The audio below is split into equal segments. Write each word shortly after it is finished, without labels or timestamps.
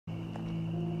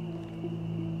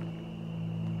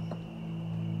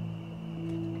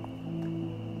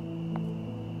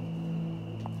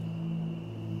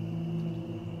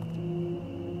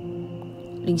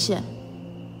林宪，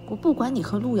我不管你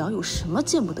和陆瑶有什么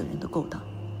见不得人的勾当，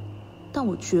但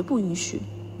我绝不允许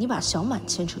你把小满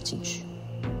牵扯进去。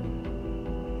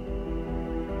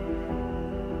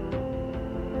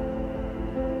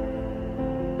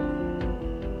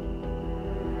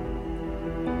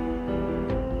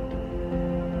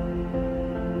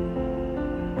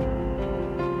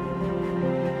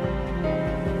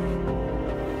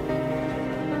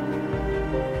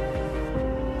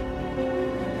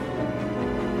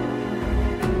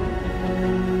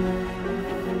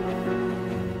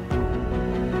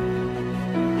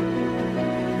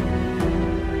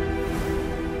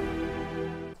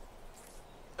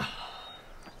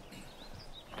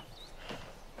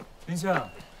林谦，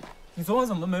你昨晚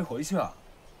怎么没回去啊？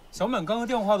小满刚刚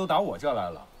电话都打我这来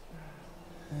了。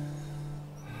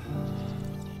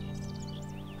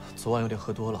昨晚有点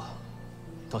喝多了，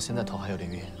到现在头还有点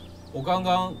晕。我刚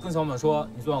刚跟小满说，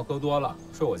你昨晚喝多了，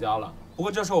睡我家了。不过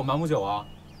这事我瞒不久啊，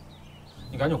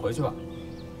你赶紧回去吧。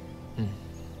嗯，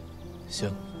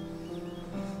行。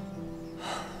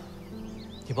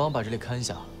你帮我把这里看一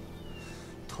下，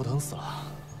头疼死了。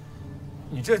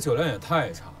你这酒量也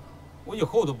太差了。 我以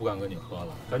后都不敢跟你喝了，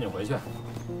赶紧回去。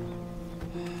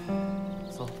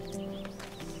走。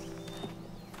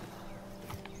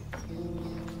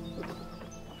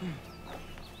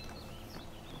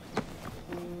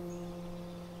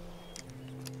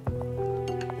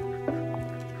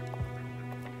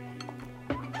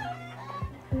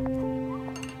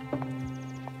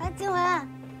来，静雯，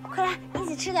快来，一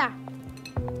起吃点儿。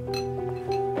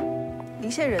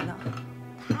林宪人呢？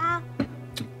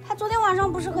他昨天晚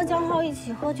上不是和江浩一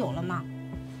起喝酒了吗？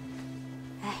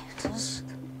哎，真是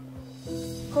的，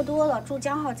喝多了住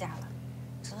江浩家了，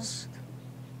真是的。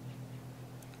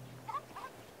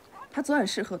他昨晚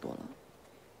是喝多了，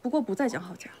不过不在江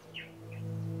浩家。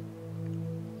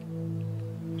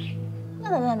那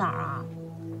他在哪儿啊？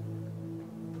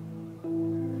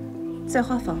在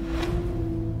花房。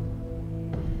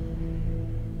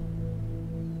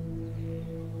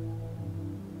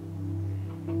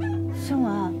静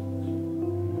雯，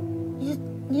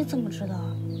你怎么知道？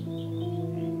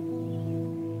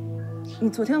你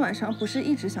昨天晚上不是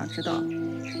一直想知道，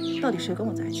到底谁跟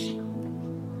我在一起吗？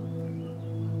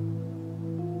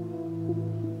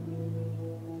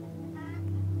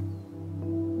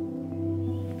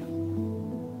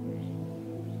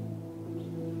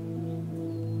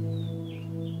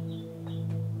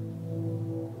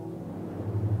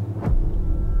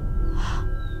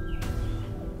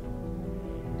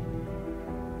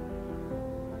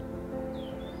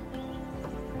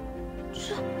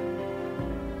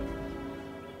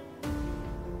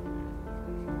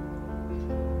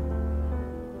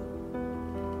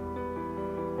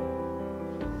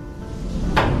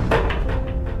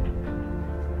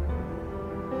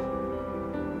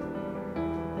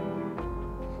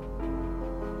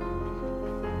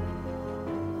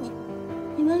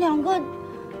你们两个，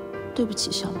对不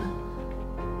起，小满，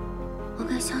我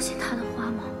该相信他的话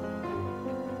吗？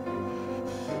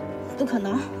不可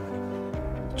能，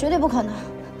绝对不可能！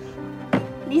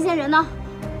林宪人呢？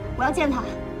我要见他。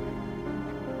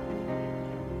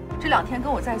这2天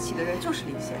跟我在一起的人就是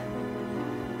林宪。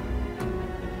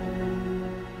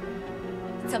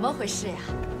怎么回事呀？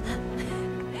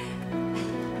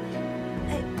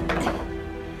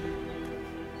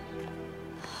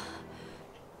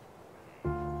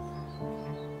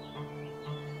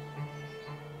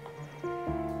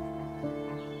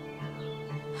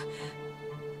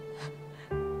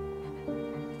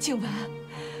静雯，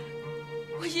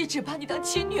我一直把你当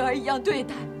亲女儿一样对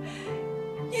待，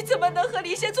你怎么能和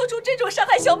林宪做出这种伤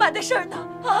害小满的事儿呢？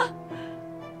啊！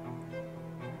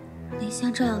林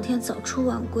宪这2天早出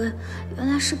晚归，原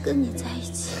来是跟你在一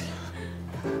起。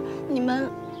你们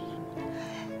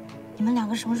两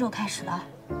个什么时候开始的？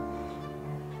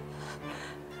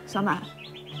小满，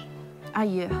阿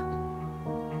姨，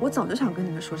我早就想跟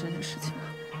你们说这件事情了。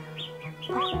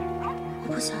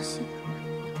我不相信。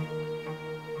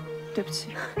对不起。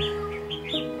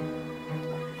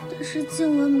但是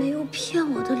静雯没有骗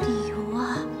我的理由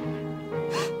啊！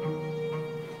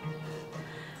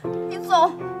你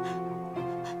走，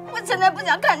我现在不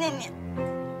想看见你。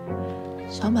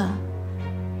小满，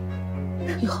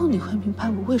以后你会明白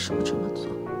我为什么这么做。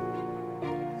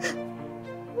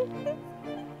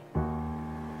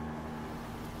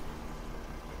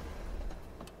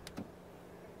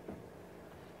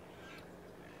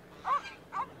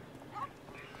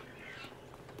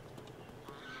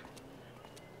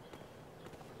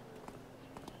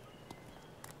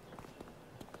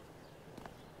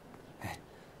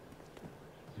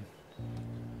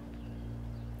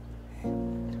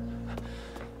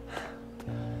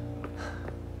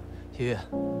爷爷，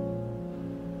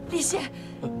李现，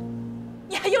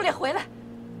你还有脸回来？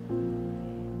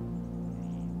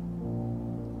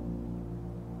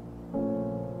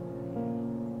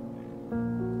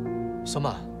小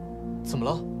满，怎么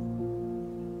了？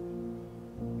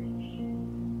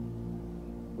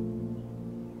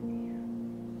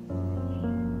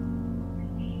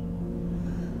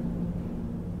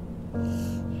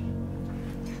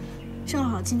正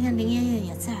好今天林爷爷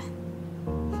也在，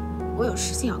我有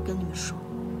事情要跟你们说。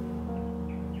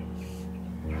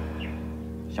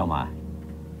小满，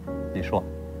你说。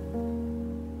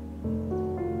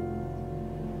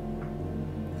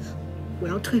我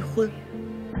要退婚。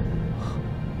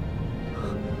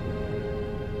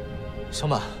小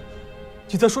满，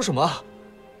你在说什么啊？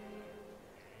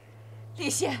李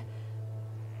现，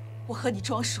我和你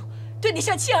庄叔对你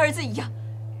像亲儿子一样，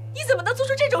你怎么能做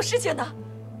出这种事情呢？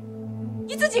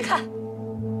你自己看。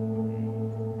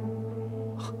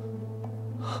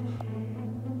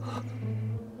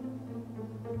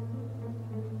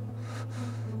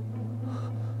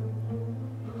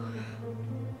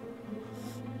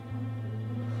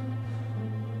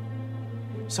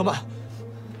小满，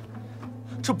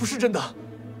这不是真的。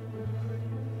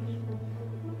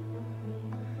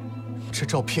这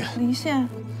照片，林宪，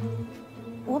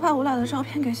我把我俩的照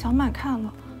片给小满看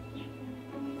了，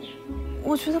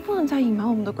我觉得不能再隐瞒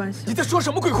我们的关系了。你在说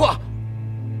什么鬼话？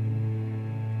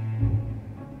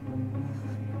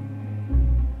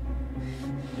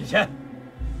李现，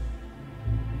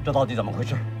这到底怎么回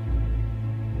事？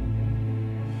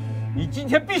你今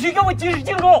天必须给我解释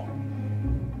清楚！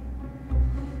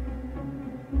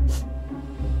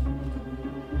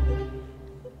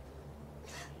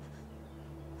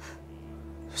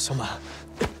小满，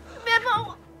别碰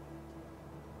我！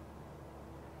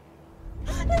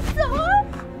你走啊！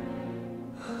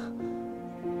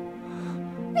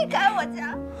离开我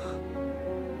家！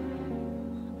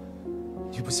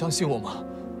你不相信我吗？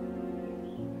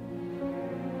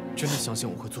真的相信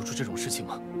我会做出这种事情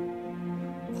吗？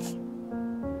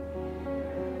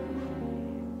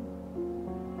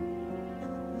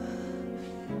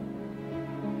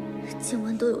静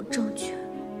雯都有证据，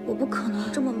我不可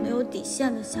能这么没有底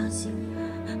线的相信你。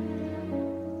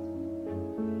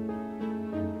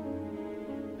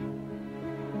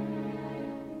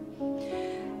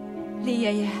林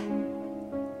爷爷，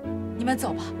你们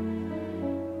走吧。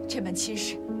这门亲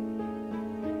事，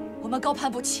我们高攀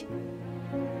不起。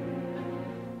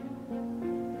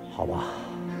好吧，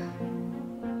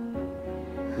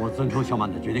我尊重小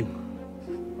满的决定，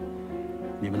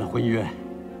你们的婚约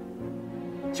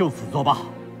就此作罢。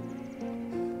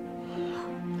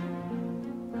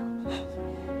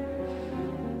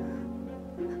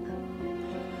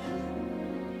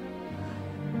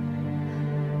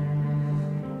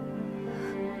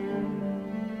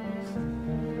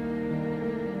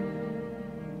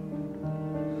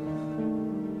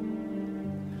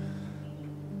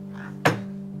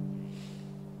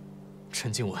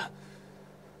陈静雯，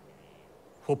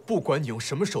我不管你用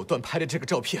什么手段拍的这个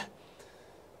照片，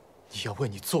你要为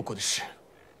你做过的事、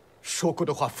说过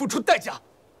的话付出代价。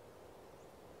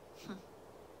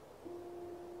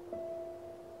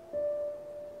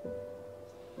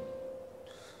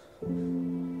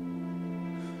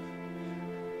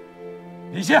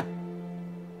李现，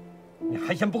你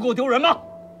还嫌不够丢人吗？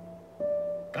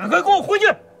赶快跟我回去！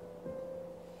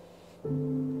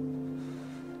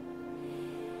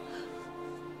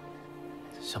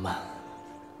小满，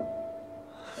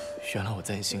原来我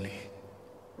在你心里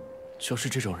就是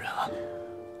这种人啊！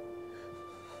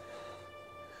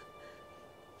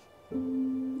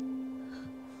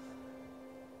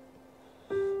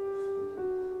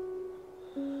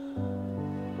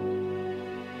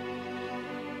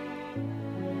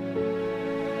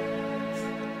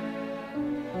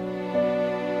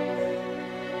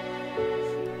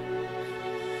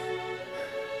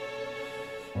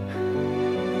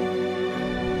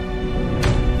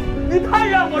你太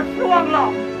让我失望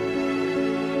了！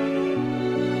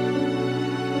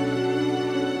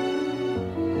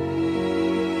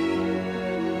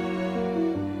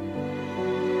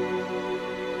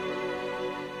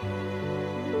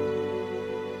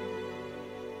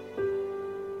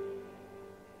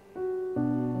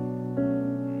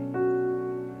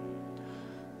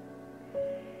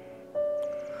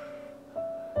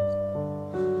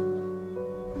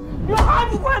你还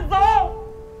不快走！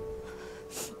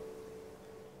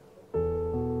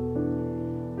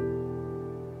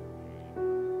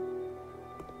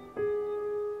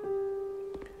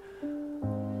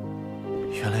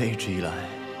原来一直以来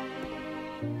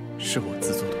是我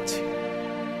自作多情。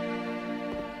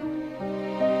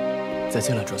再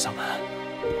见了，周小满。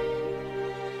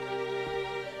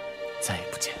再也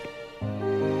不见。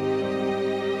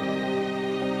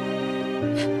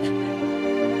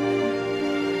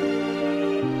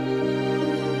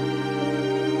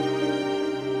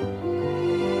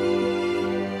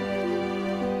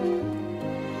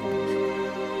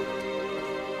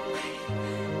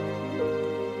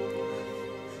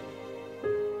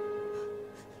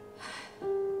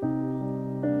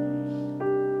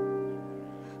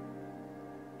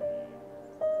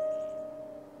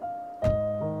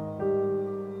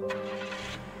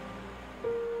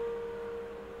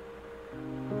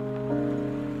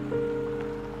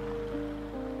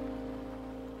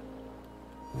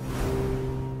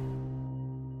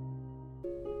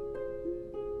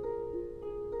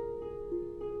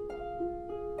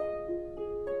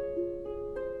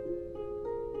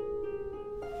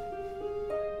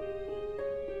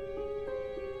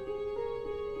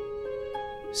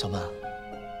小曼，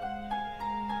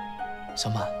小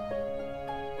曼，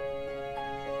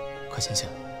快醒醒！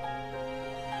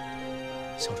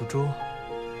小猪猪，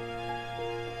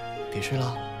别睡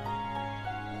了。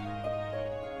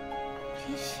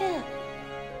林宪，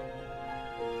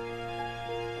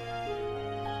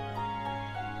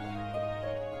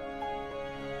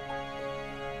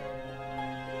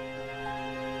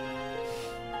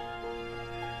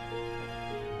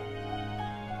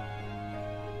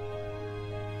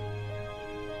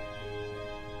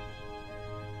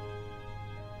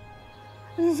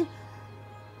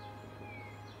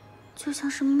就像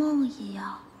是梦一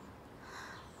样，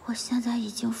我现在已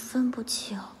经分不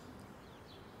清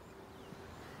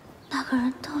那个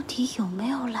人到底有没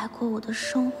有来过我的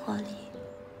生活里。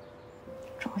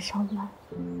庄小满，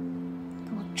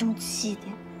给我争气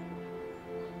点！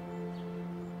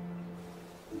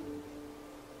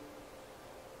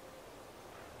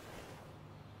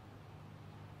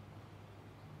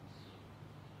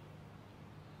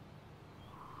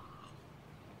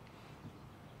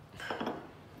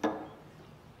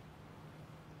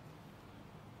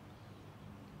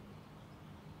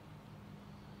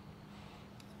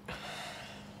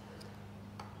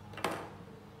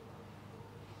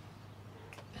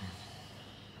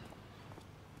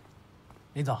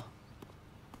林总，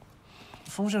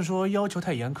丰盛说要求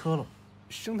太严苛了，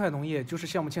生态农业就是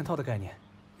项目嵌套的概念，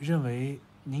认为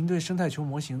您对生态球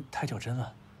模型太较真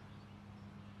了。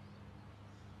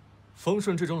丰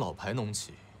顺这种老牌农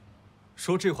企，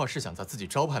说这话是想砸自己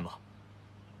招牌吗？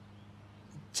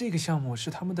这个项目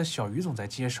是他们的小于总在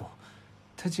接手，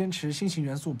他坚持新型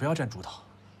元素不要占主导。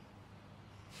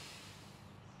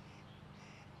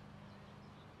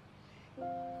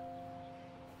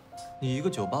你一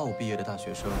个985毕业的大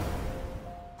学生，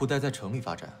不待在城里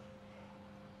发展，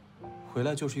回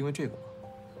来就是因为这个吗？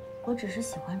我只是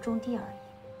喜欢种地而已。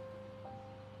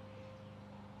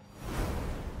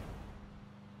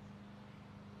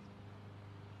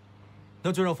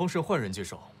那就让丰盛换人接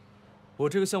手。我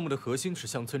这个项目的核心是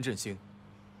乡村振兴。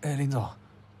哎，林总，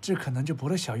这可能就驳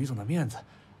了小于总的面子，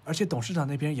而且董事长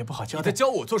那边也不好交代。你在教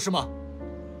我做事吗？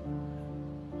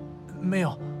没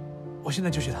有，我现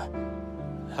在就去谈。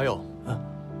还有，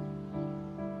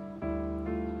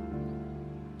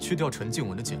去调陈静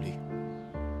雯的简历。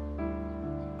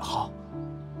好。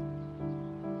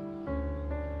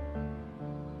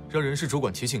让人事主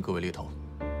管提醒各位猎头，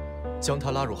将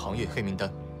他拉入行业黑名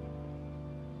单。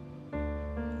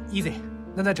Easy，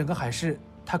 那在整个海市，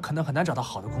他可能很难找到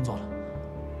好的工作了。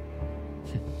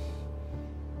哼，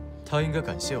他应该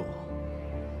感谢我，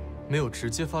没有直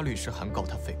接发律师函告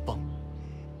他诽谤。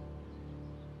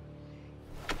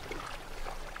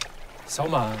小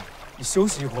满，你休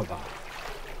息一会儿吧。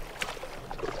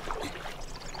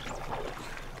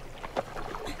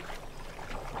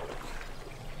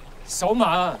小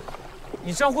满，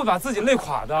你这样会把自己累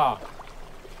垮的。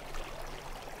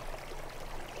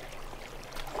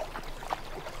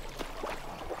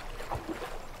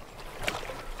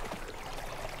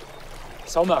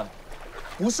小满，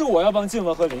不是我要帮静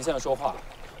雯和林宪说话，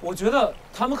我觉得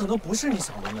他们可能不是你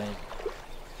想的那样。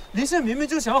林宪明明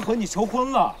就想要和你求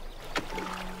婚了。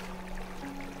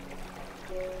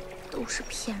都是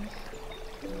骗人的。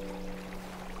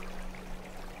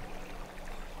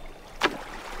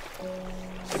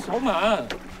小满，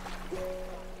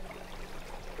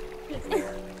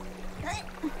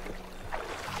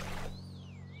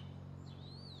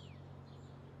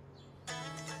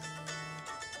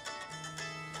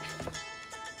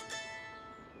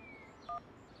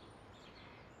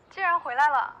既然回来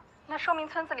了，那说明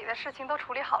村子里的事情都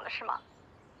处理好了，是吗？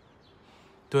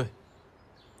对，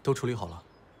都处理好了。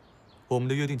我们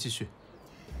的约定继续。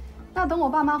那等我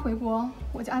爸妈回国，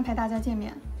我就安排大家见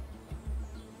面。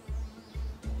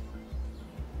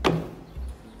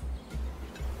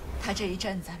他这一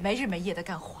阵子没日没夜的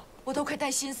干活，我都快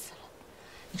担心死了。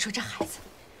你说这孩子，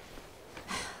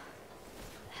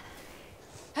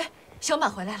哎，小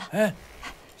满回来了。哎，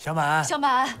小满，小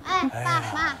满，哎，爸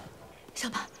妈，小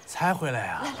满才回来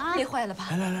呀？来，累坏了吧？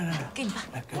来，给你爸，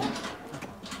来给我，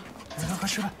来快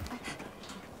吃饭。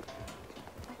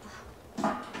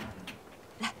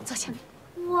来坐下。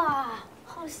哇，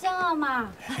好香啊，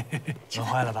妈！饿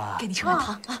坏了吧？给你吃碗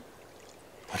汤啊，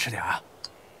多吃点啊。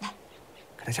来，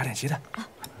给他加点鸡蛋。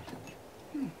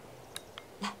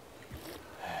来。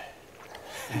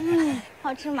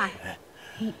好吃吗？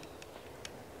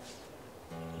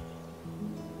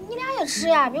你俩也吃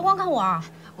呀，别光看我。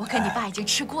我跟你爸已经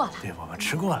吃过了。对，我们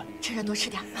吃过了。吃着多吃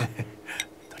点。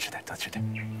多吃点，多吃点。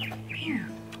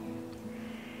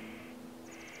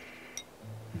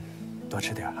多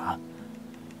吃点啊。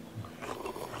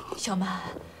小满，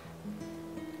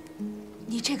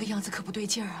你这个样子可不对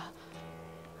劲儿啊！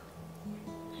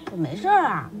我没事儿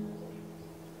啊。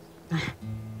哎，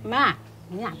妈，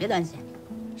你俩别担心。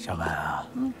小满啊，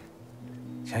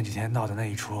前几天闹的那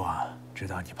一出啊，知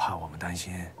道你怕我们担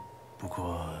心，不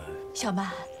过……小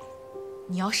满，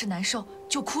你要是难受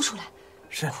就哭出来，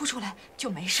是哭出来就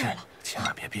没事了。千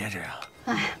万别憋着啊！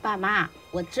哎，爸妈，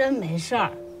我真没事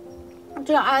儿，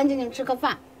只要安安静静吃个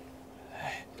饭。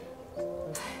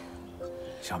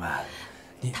小满，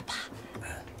你他爸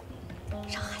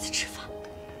让孩子吃饭。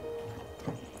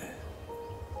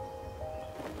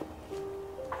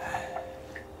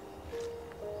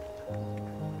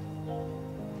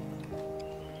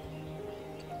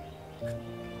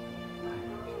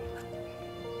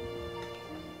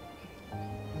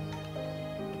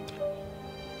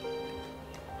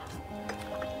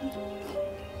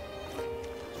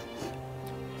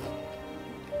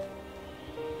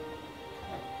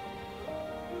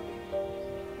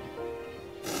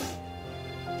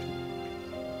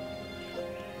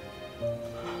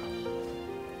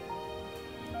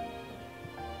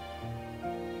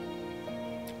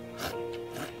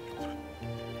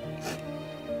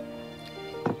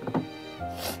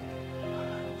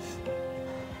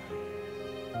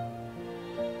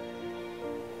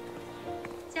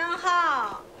江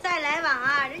浩，再来晚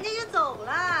啊，人家就走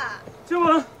了。静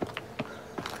雯，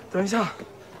等一下，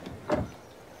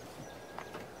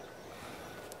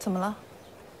怎么了，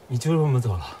你就这么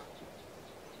走了？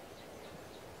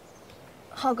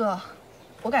浩哥，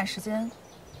我赶时间，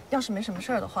要是没什么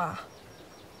事儿的话，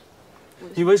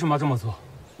你为什么要这么做？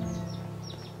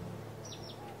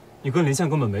你跟林宪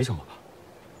根本没什么吧？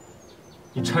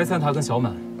你拆散他跟小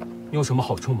满，你有什么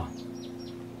好处吗？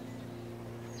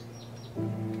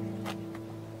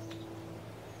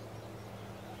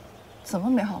怎么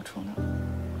没好处呢？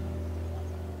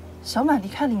小满离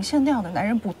开林宪那样的男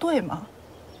人不对吗？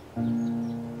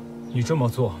你这么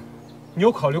做，你有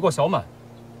考虑过小满？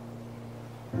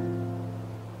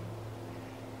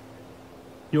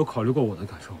你有考虑过我的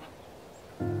感受吗？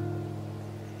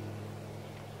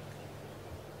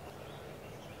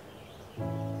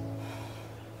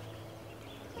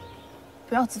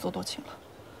不要自作多情了。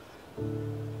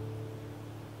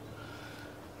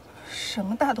什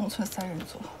么大东村三人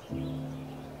组，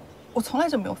我从来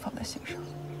就没有放在心上。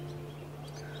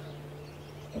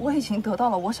我已经得到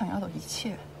了我想要的一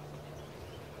切。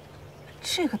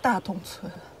这个大东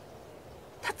村，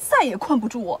他再也困不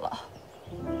住我了。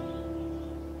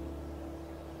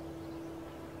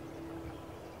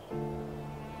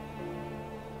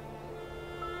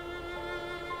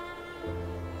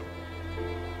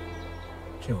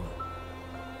静雯，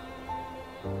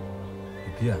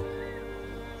你变了。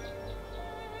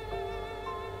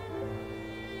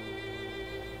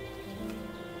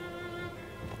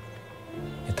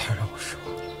你太让我失望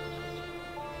了。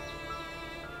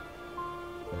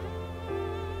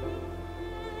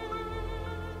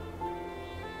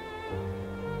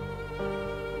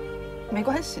没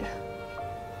关系，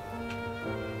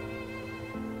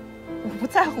我不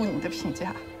在乎你的评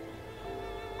价。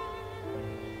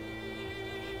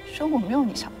生活没有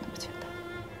你想的那么简单。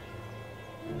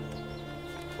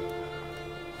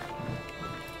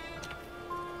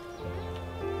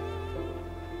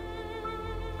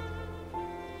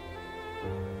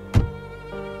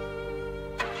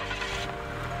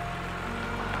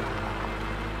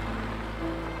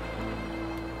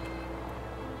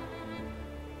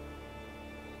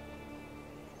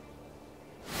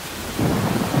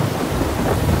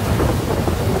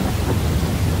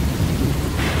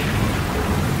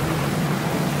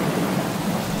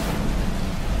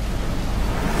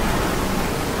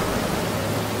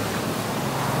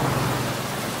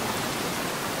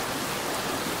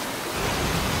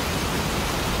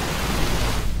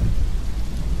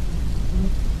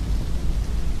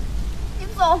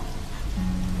走！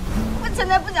我现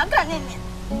在不想看见你。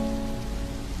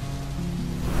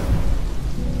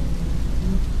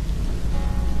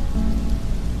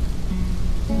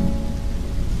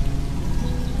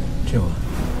这晚，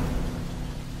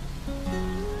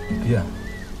李安，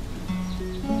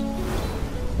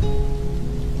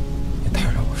也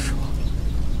太让我失望了。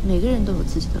每个人都有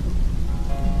自己的路，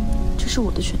这是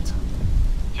我的选择。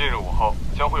近日午后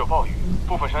将会有暴雨，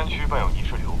部分山区伴有泥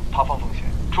石流、塌方风险，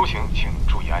出行请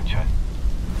注意安全。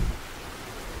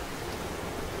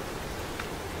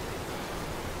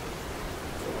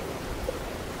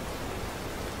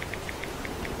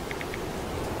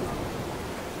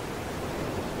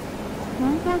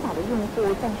您拨打的用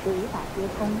户暂时无法接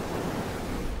通。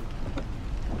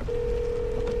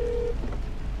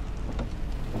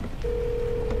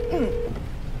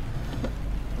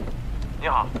你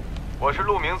好，我是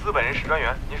陆明资本人事专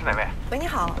员，您是哪位？喂，你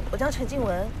好，我叫陈静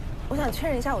文，我想确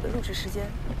认一下我的入职时间。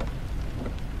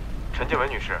陈静文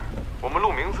女士，我们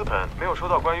陆明资本没有收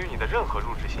到关于你的任何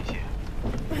入职信息。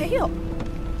没有。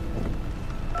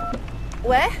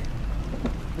喂。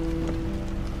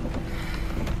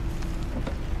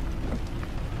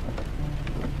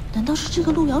难道是这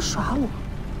个路遥耍我？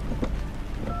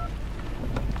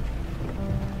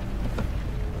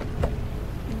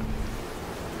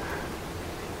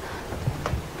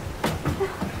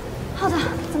浩子，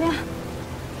怎么样？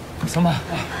小满，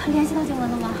联系到静文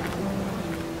了吗？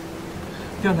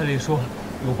电台里说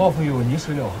有暴风雨，有泥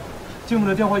石流，静文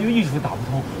的电话又一直打不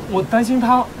通，我担心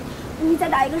他。你再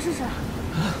打一个试试。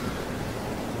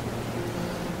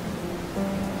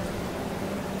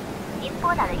您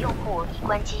拨打的用户已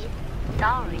关机。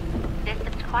Sorry, the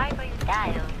subscriber you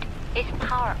dialed is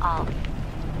power off.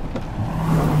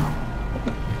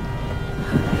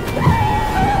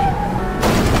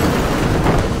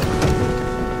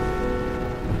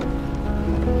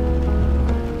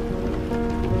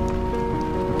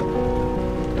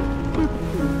 对不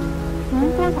起，您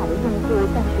拨打的用户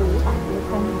暂时无法接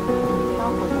通，请稍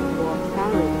后再拨。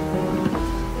Sorry。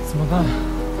怎么办？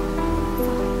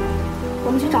我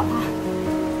们去找他。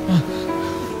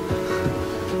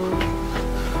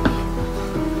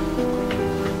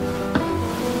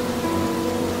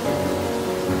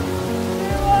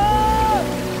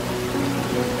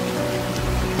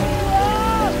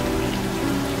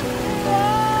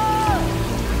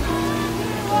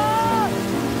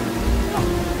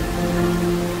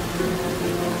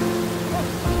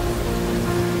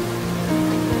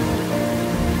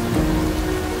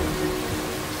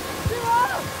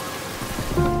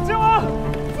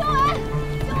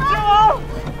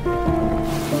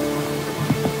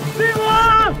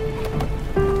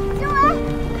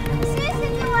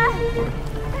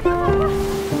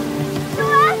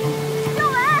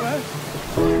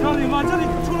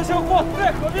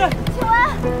在河边。静文。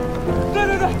对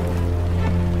对对，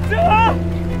静文。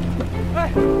哎。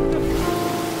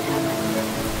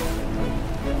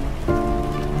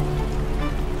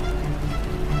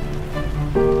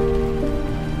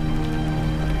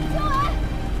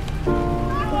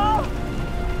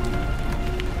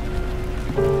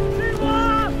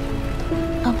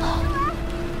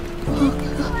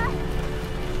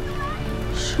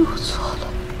是我错了。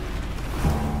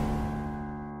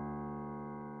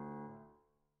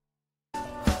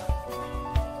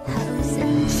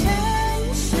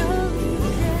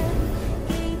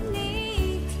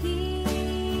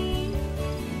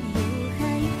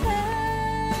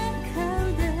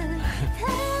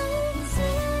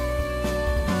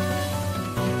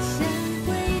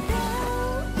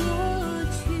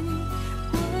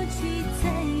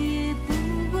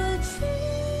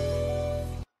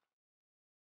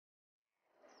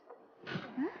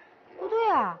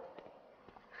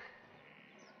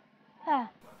哎，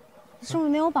你是不是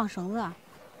没有绑绳子啊？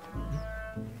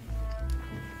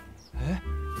哎，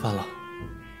犯了，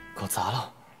搞砸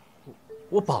了，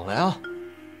我绑了呀。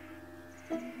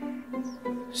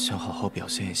想好好表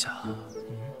现一下，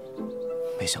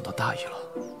没想到大意了，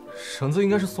绳子应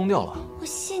该是松掉了。我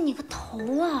信你个头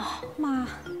啊！妈，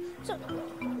这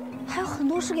还有很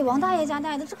多是给王大爷家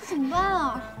带的，这可怎么办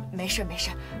啊？没事没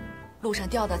事，路上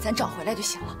掉的咱找回来就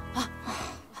行了啊。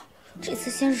这次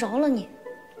先饶了你。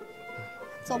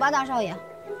走吧，大少爷，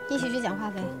一起去讲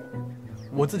话费。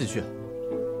我自己去。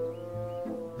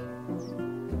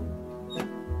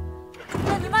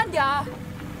那你慢点儿。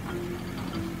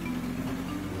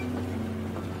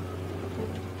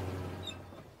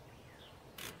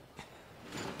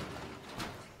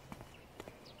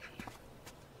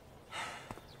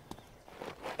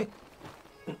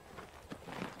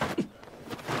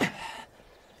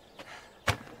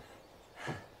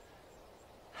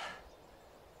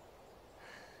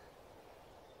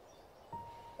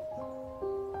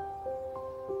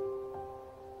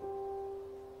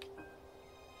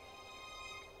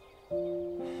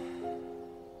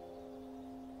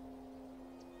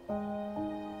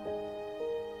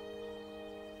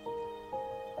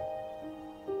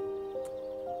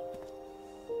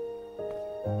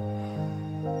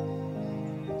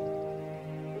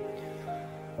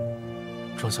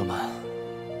庄小曼，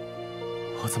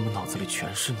我怎么脑子里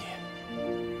全是你？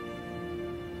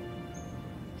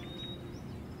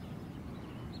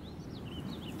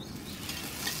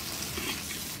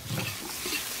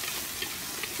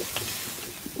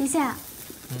林夏，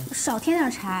少添点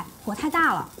柴，火太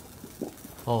大了。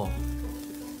哦，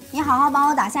你好好帮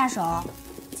我打下手，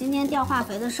今天掉化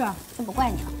肥的事儿就不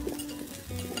怪你了。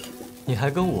你还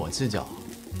跟我计较？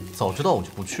早知道我就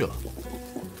不去了。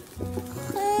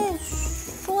嘿，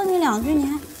说你两句，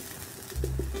你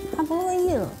还不乐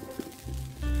意了。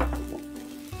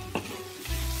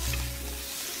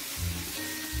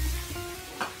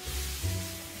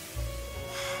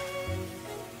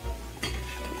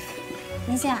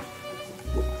林夏，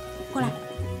过来。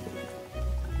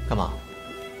干嘛？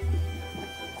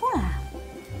过来。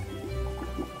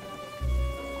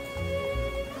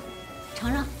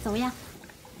尝尝怎么样？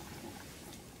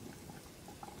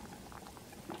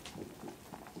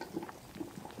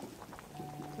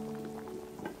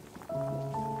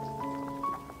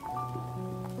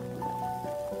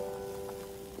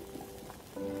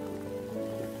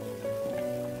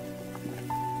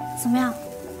怎么样？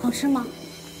好吃吗？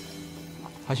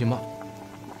还行吧。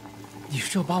你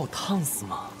是要把我烫死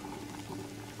吗？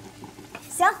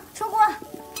行，出锅。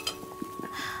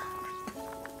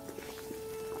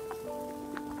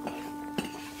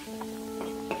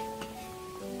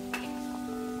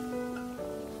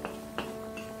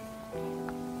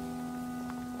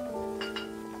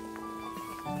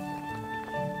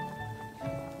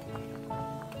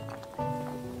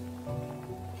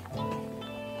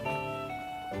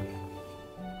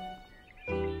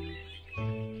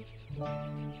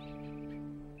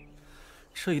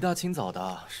这一大清早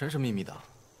的，神神秘秘的，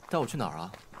带我去哪儿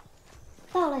啊？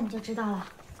到了你就知道了，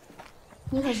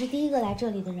你可是第一个来这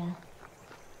里的人。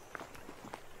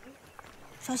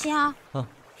小心啊！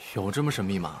有这么神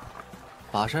秘吗？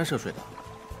跋山涉水的。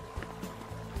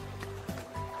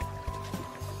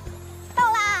到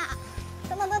啦！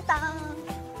当当当当！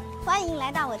欢迎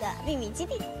来到我的秘密基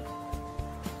地。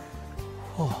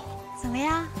哦，怎么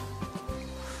样？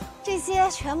这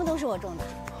些全部都是我种的。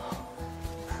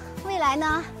未来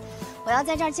呢，我要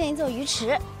在这儿建一座鱼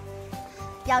池，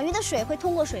养鱼的水会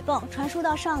通过水泵传输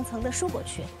到上层的蔬果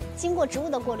区，经过植物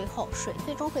的过滤后，水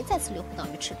最终会再次流回到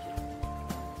鱼池里。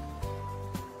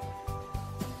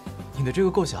你的这个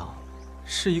构想，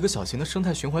是一个小型的生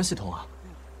态循环系统啊？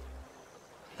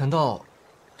难道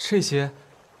这些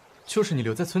就是你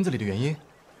留在村子里的原因？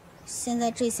现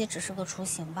在这些只是个雏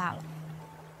形罢了。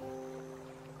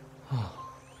啊，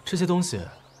这些东西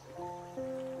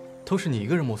都是你一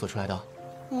个人摸索出来的？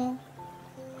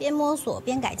边摸索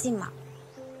边改进嘛。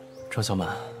庄小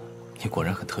满，你果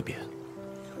然很特别。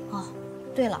哦，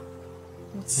对了，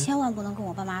你千万不能跟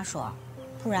我爸妈说，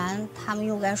不然他们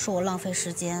又该说我浪费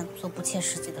时间做不切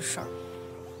实际的事儿。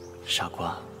傻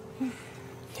瓜，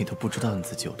你都不知道你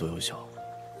自己有多优秀。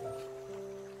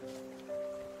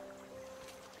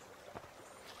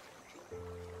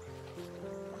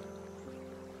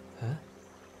哎，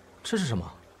这是什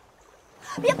么？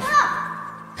别怕！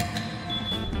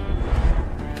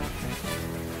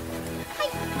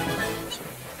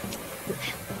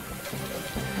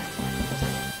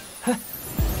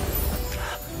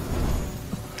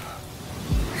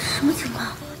什么情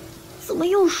况？怎么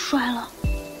又摔了？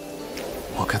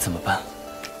我该怎么办？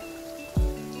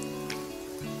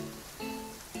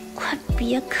快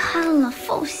别看了，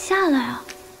放下来啊！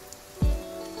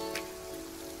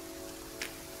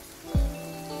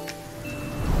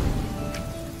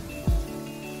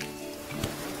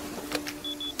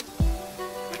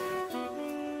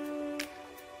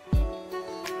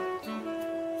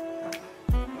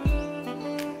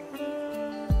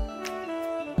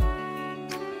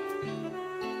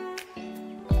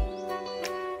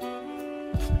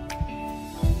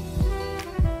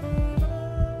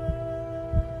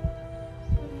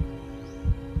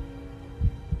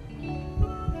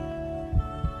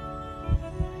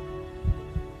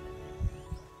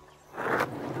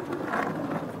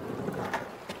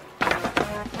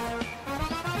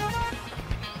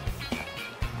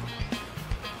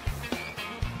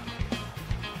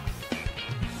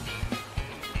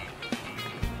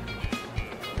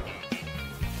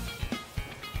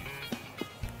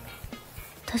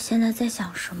他现在在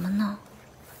想什么呢？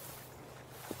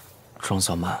庄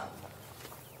小曼，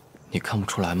你看不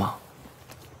出来吗？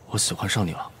我喜欢上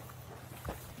你了。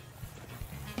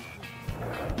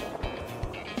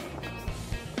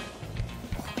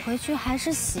回去还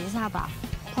是洗一下吧，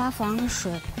花房的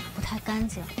水不太干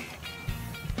净。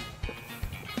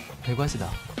没关系的，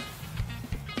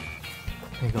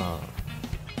那个，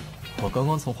我刚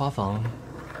刚从花房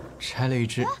摘了一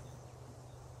只。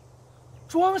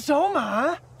庄小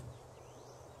满，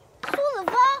苏子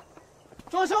峰，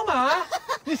庄小满，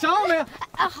你想我没有？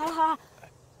啊，好了好了，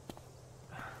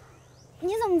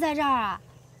你怎么在这儿啊？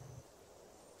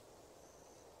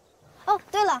哦，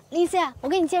对了，林仙，我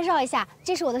给你介绍一下，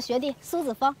这是我的学弟苏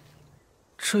子峰。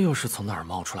这又是从哪儿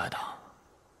冒出来的？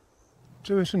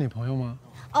这位是你朋友吗？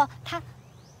哦，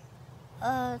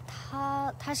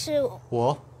他是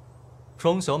我，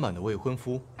庄小满的未婚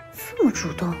夫。这么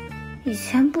主动，以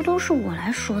前不都是我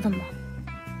来说的吗？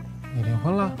你离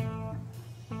婚了？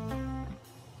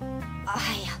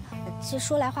哎呀，这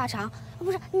说来话长，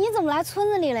不是你怎么来村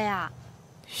子里了呀？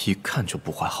一看就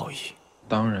不怀好意。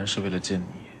当然是为了见你。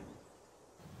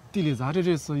地理杂志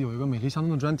这次有一个美丽相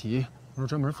踪的专题，我是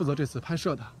专门负责这次拍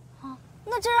摄的。哦，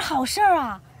那这是好事儿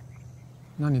啊！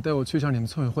那你带我去一下你们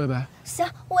村委会呗？行，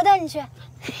我带你去。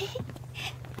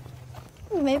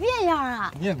你没变样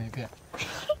啊！你也没变。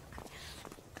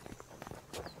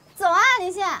走啊，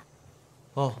林仙。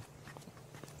哦，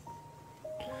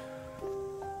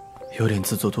有点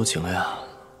自作多情了呀，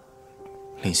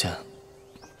林仙。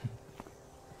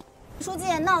书记，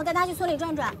那我带他去村里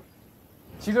转转。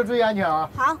骑车注意安全啊！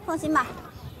好，放心吧。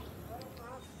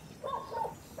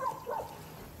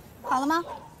好了吗？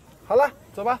好了，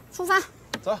走吧。出发。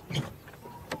走。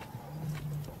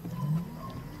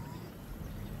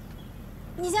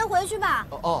你先回去吧。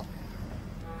哦，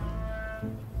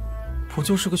不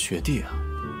就是个学弟啊，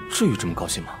至于这么高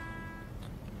兴吗？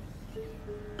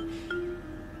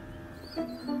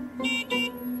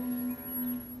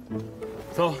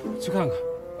走，去看看。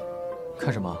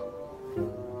看什么？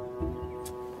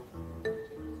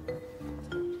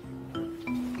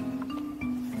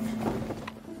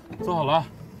坐好了。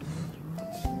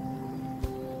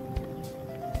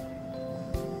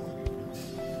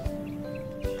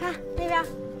看那边。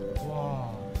哇，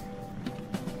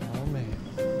好美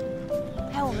啊！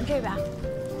还有我们这边。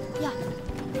呀，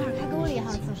马尔开沟里还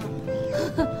有自封。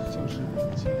就是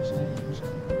青山银山。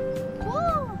哇！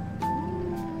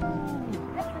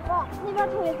哎，子枫，那边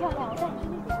特别漂亮，我带你去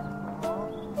那边。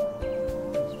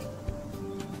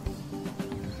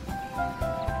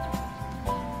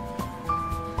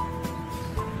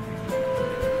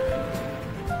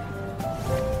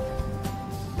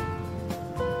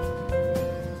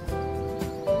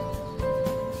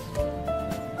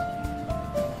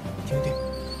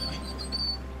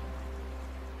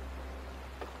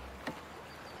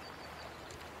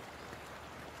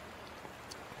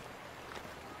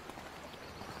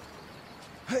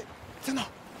嘿，在哪？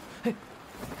嘿，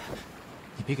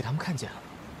你别给他们看见啊！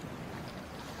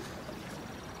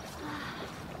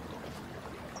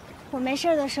我没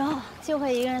事的时候就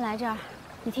会一个人来这儿，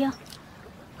你听，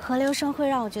河流声会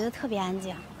让我觉得特别安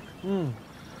静。嗯，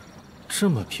这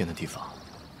么偏的地方，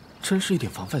真是一点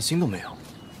防范心都没有。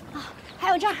啊，还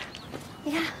有这儿，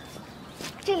你看，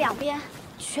这两边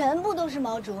全部都是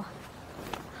毛竹。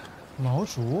毛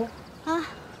竹？啊，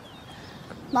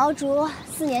毛竹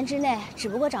4年之内只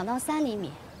不过长到3厘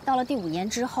米，到了第5年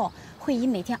之后，会以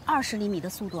每天20厘米的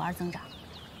速度而增长。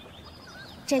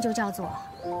这就叫做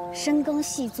深耕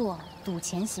细作笃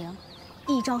前行，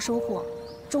一朝收获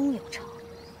终有成。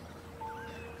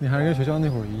你还是跟学校那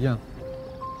会儿一样，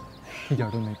一点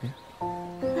都没变。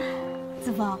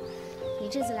子枫，你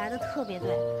这次来的特别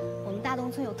对，我们大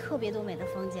东村有特别多美的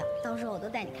风景，到时候我都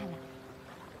带你看看。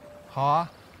好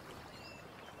啊。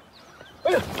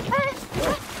哎呀，哎，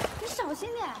你小心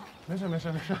点。没事没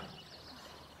事没事。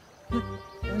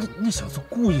那小子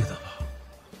故意的吧？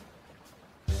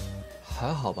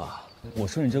还好吧。我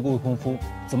说你这个未婚夫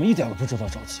怎么一点都不知道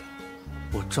着急啊？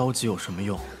我着急有什么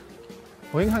用？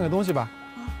我给你看个东西吧。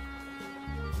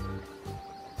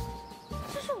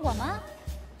这是我吗？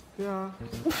对啊。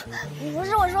不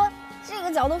是，我说这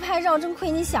个角度拍照，真亏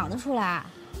你想得出来。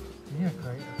你也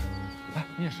可以的，来，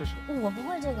你也试试。我不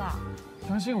会这个。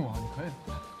相信我，你可以的。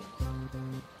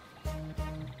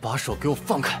把手给我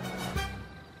放开！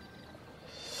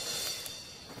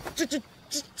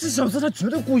这小子他绝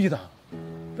对故意的，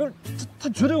不是他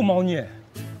绝对有猫腻。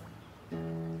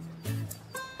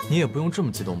你也不用这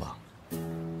么激动吧？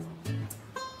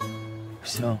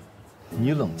行，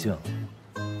你冷静，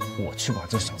我去把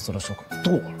这小子的手给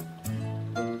剁了。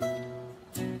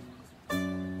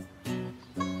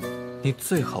你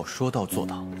最好说到做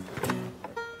到。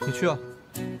你去啊。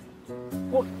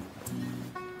我。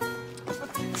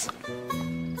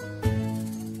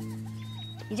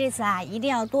你这次啊，一定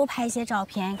要多拍一些照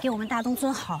片，给我们大东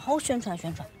村好好宣传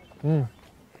宣传。嗯。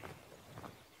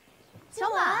小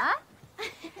满。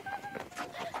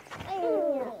哎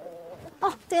呦。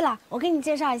哦，对了，我给你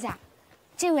介绍一下，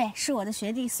这位是我的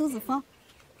学弟苏子峰。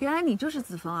原来你就是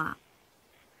子峰啊！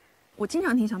我经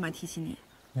常听小满提起你。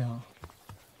你好。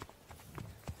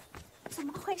怎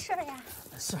么回事呀？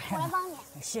是，我来帮你。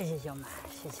谢谢小满，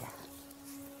谢谢。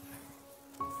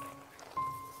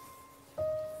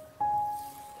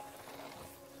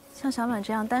像小满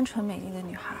这样单纯美丽的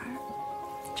女孩，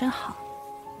真好。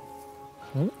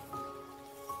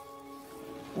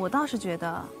我倒是觉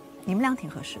得你们俩挺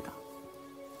合适的。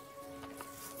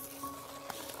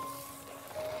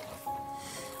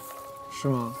是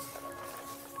吗？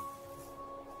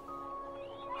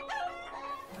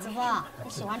子峰，你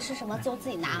喜欢吃什么就自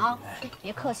己拿哦，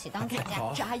别客气，当自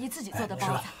家。这阿姨自己做的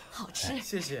包子，好吃。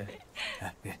谢谢。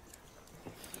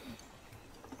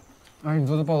阿姨，你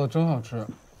做的包子真好吃，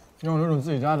让我有种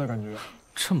自己家的感觉。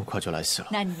这么快就来戏了？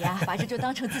那你呀，把这就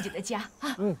当成自己的家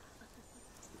啊。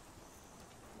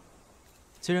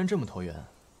既然这么投缘，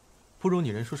不如你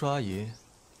认叔叔阿姨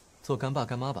做干爸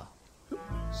干妈吧。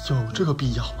有这个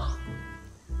必要吗？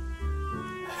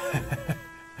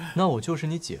那我就是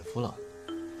你姐夫了。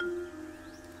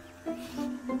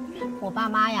我爸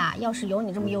妈呀，要是有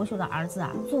你这么优秀的儿子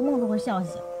啊，做梦都会笑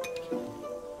醒。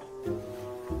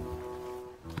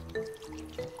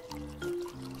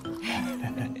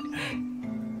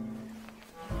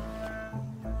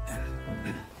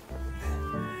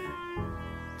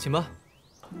请吧，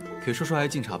给叔叔阿姨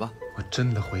敬茶吧。我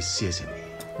真的会谢谢你。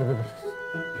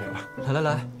别了，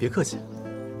来，别客气。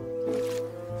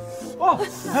哦，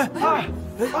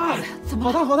怎么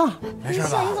好烫好烫！没事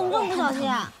吧？你怎么这么不小心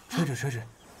啊？吹吹。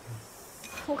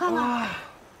我看看。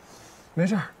没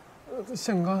事，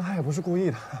宪刚他也不是故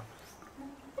意的。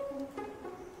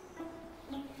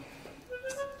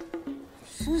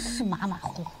真是马马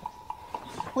虎虎。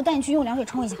我带你去用凉水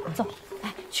冲一下，走。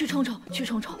哎，去冲冲，去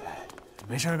冲冲。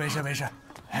没事。没事。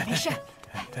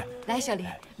来，小林，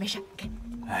没事，给，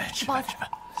吃包子。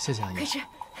谢谢阿姨。快吃。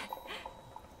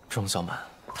庄小满，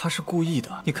他是故意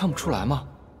的，你看不出来吗？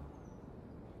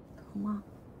疼吗？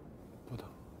不疼。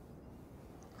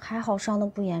还好伤得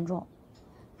不严重，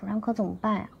不然可怎么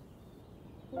办呀？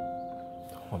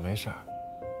我没事儿，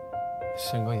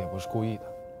宪哥也不是故意的。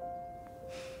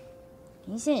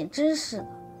林宪也真是的，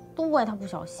都怪他不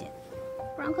小心，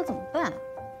不然可怎么办？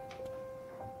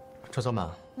庄小满，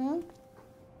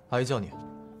阿姨叫你。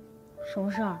什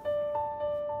么事儿？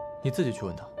你自己去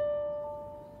问他。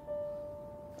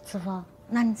子枫，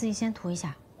那你自己先涂一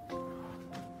下。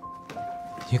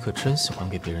你可真喜欢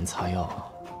给别人擦药啊！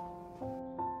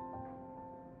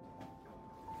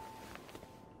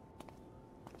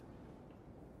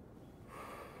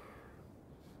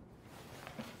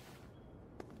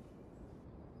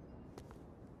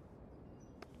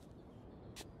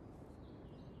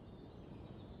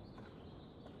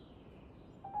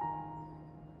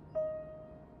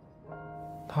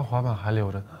他滑板还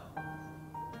留着呢。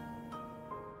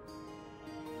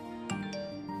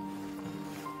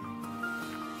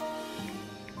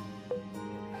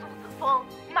苏子枫，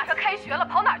你马上开学了，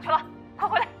跑哪儿去了？快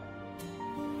回来！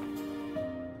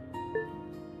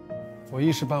我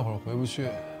一时半会儿回不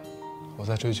去，我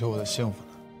在追求我的幸福呢。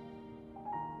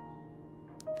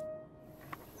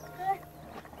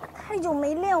太久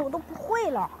没练，我都不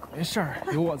会了。没事儿，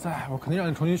有我在，我肯定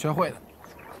让你重新学会的。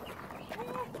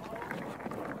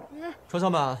庄小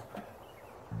满，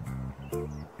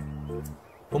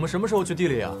我们什么时候去地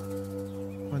里啊？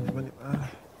问你们。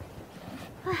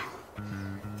哎，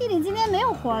地里今天没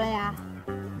有活了呀。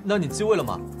那你鸡喂了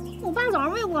吗？我爸早上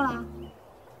喂过了。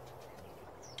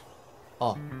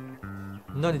哦，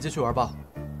那你继续玩吧。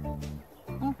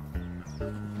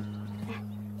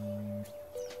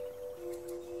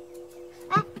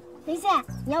哎，林宪，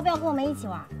你要不要跟我们一起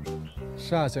玩？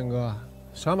是啊，宪哥，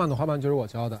小满的滑板就是我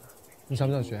教的，你想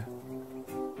不想学？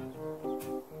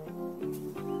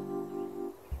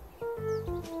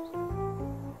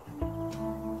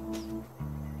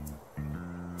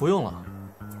不用了，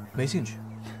没兴趣。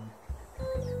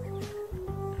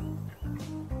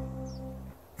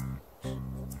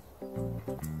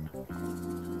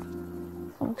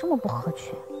怎么这么不合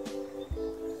群？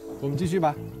我们继续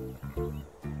吧。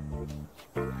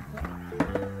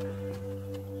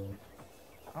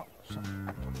好，上。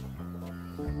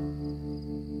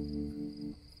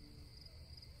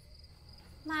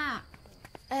妈，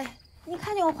哎，你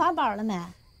看见我滑板了没？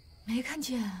没看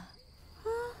见啊。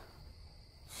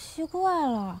奇怪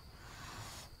了。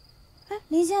哎，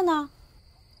林宪呢？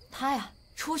他呀，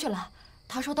出去了。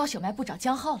他说到小卖部找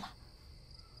江浩了。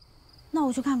那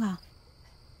我去看看。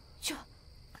去，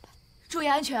注意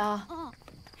安全啊。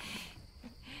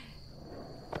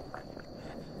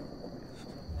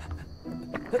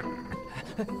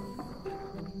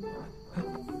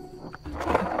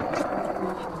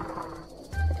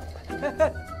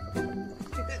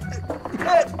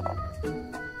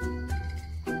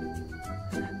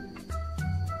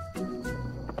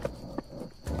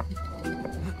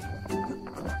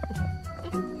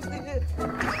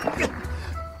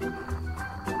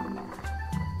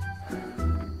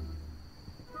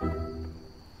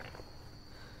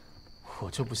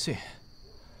就不信，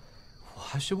我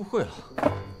还学不会了。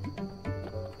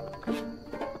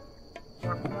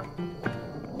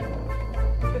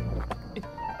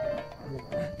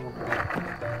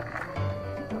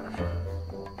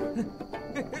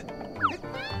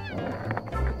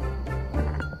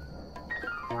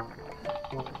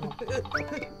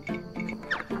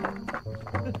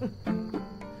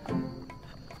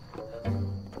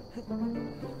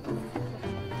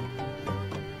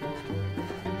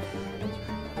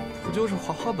不就是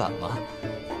滑滑板吗？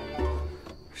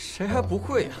谁还不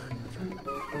会呀？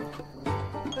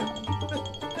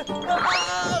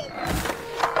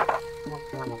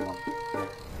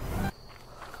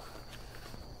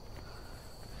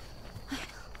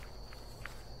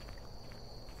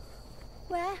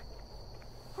喂，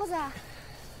猴子，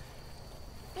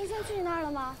林轩去你那儿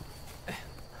了吗？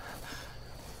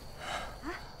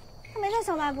啊，他没在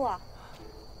小卖部。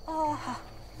哦，好。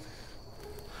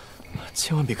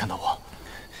 千万别看到我，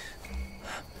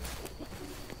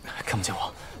看不见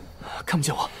我，看不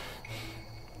见我。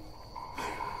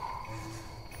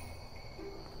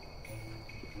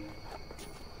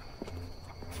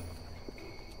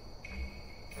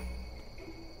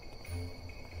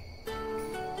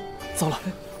糟了！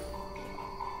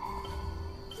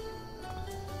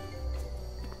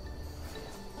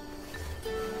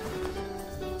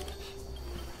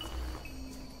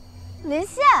林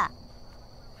宪。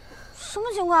 什么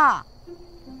情况？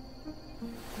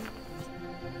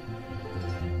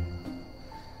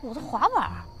我的滑板。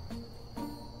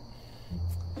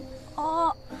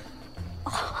哦，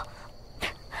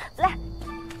来，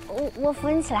我扶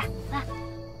你起来，来。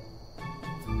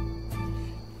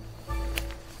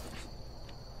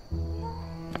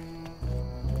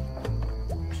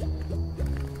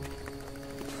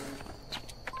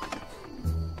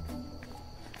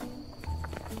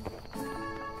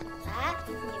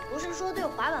说对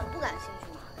滑板不感兴趣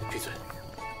吗？闭嘴！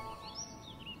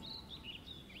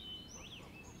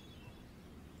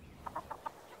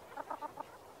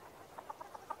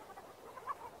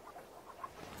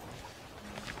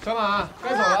小马，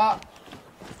该走了。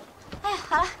哎呀，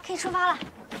好了，可以出发了。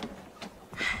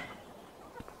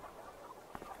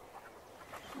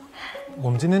我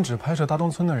们今天只拍摄大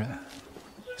东村的人，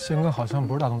宪哥好像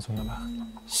不是大东村的吧？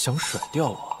想甩掉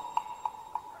我？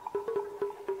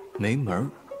没门儿！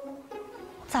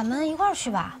 咱们一块儿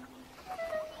去吧。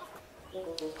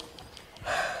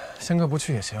宪哥不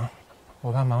去也行，我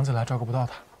怕忙起来照顾不到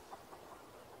他。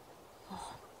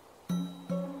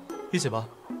一起吧。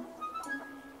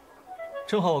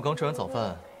正好我刚吃完早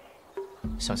饭，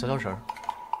想消消食儿。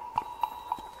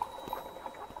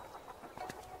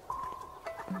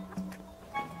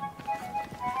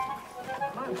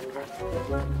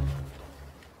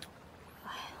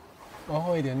往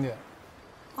后一点点。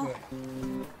对。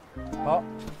好，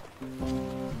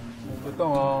别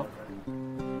动哦。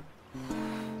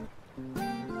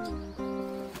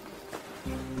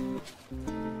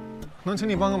能请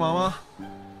你帮个忙吗？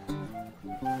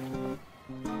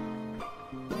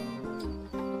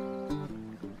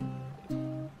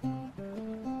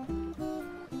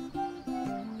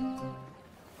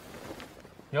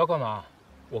你要干嘛？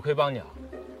我可以帮你啊。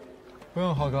不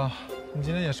用，浩哥，你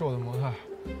今天也是我的模特。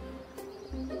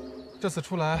这次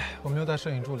出来我没有带摄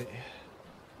影助理，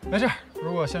没事。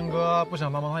如果宪哥不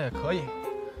想帮忙也可以，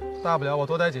大不了我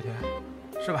多待几天，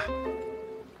是吧？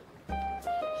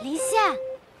林宪，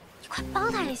你快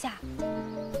帮他一下。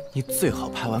你最好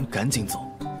拍完赶紧走。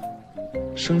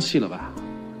生气了吧？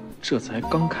这才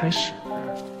刚开始。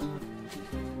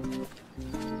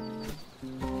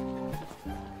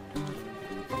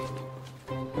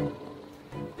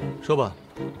说吧，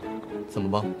怎么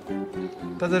帮？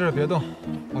待在这儿别动，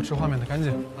保持画面的干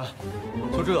净啊！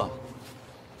就这？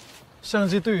相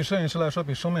机对于摄影师来说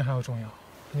比生命还要重要，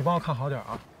你帮我看好点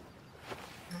啊！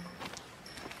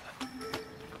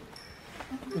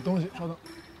有东西，稍等。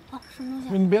哦，什么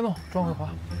东西？你别弄，妆会滑。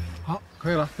好，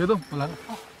可以了，别动，我来了。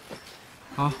哦。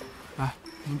好，来，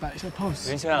我们摆一下 pose。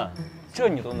林谦，这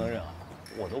你都能忍啊？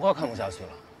我都快看不下去了。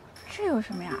这有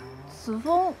什么呀？子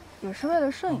枫也是为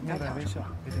了摄影在调整。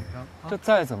别紧张。这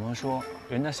再怎么说，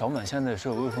人家小满现在也是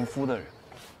有未婚夫的人，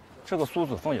这个苏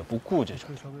子枫也不顾忌着。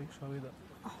稍微的。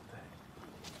哦，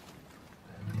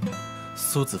对。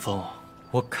苏子枫，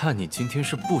我看你今天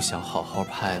是不想好好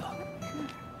拍了。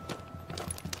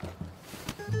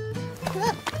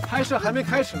拍摄还没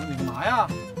开始呢，你干嘛呀？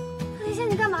林宪，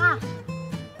你干嘛？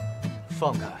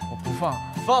放开！我不放。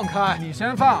放开！你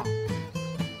先放。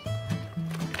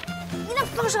你能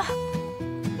放手？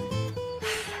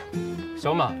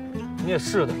小满，你也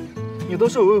是的，你都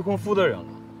是有未婚夫的人了，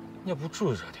你也不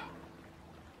注意这点。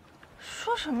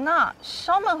说什么呢？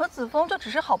小满和子枫就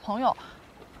只是好朋友，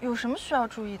有什么需要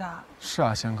注意的？是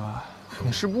啊，仙哥，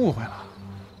你是不是误会了？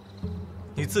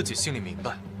你自己心里明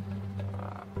白。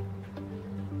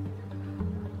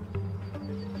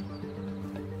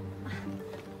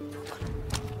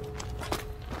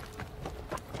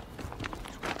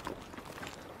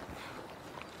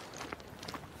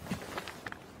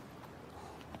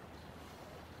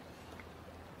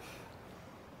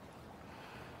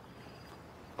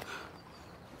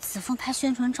子枫拍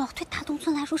宣传照对大东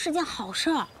村来说是件好事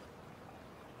儿。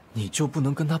你就不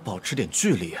能跟他保持点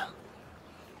距离啊？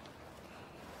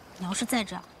你要是再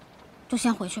这样，就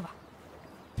先回去吧。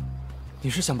你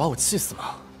是想把我气死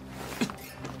吗？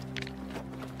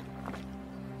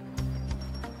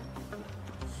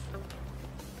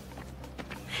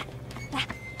来，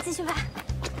继续吧。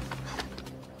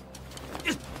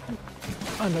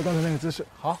按照刚才那个姿势，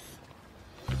好，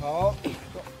好，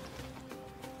走。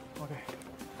OK，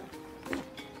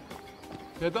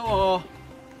 别动哦，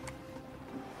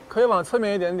可以往侧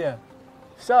面一点点，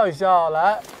笑一笑，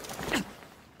来。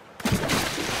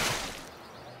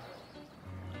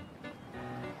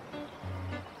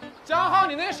江浩，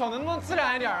你那手能不能自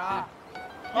然一点啊？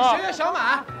你学学小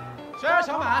满，学学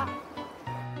小满，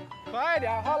快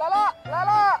点！好，来了，来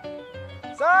了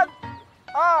，3、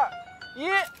2、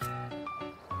1，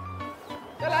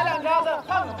再来2张，再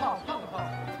换个炮，换个炮。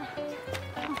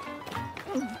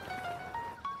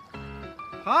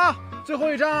好，最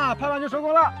后一张啊，拍完就收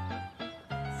工了。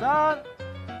3、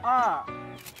2、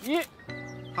1，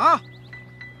好。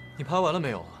你拍完了没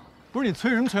有啊？不是你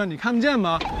催什么催啊？你看不见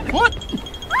吗？我。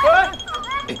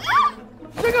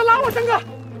这个拉我身哥，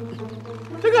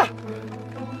这个。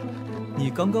你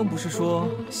刚刚不是说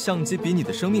相机比你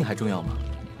的生命还重要吗？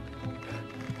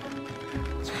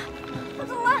我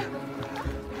怎么办？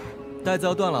带子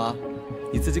要断了啊，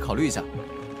你自己考虑一下。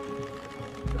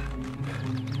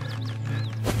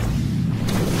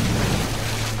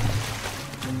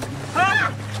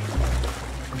啊！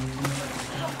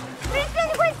林轩，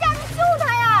你快下去救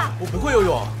他呀！我不会游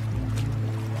泳。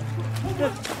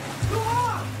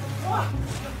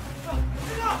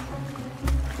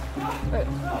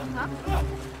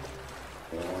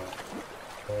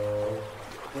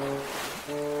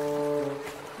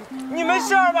你没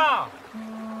事吧？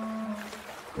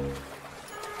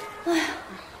哎呀，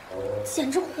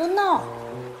简直胡闹！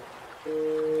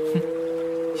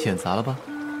哼，演砸了吧？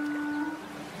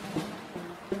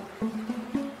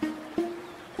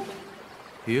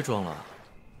别装了，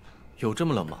有这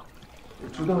么冷吗？我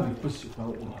知道你不喜欢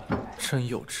我，真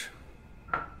幼稚。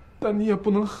但你也不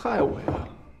能害我呀。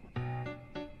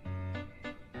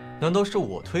难道是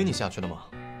我推你下去的吗？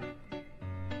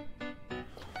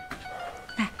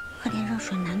来，喝点热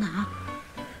水暖暖啊。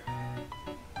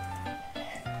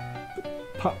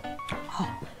怕。好。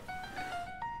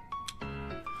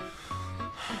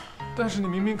但是你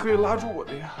明明可以拉住我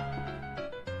的呀。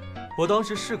我当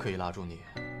时是可以拉住你，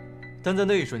但在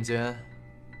那一瞬间，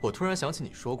我突然想起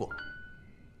你说过，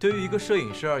对于一个摄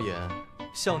影师而言，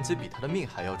相机比他的命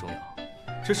还要重要。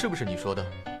这是不是你说的？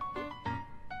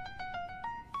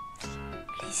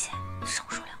林贤，少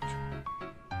说2句。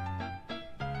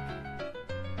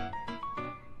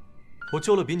我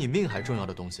救了比你命还重要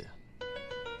的东西，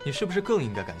你是不是更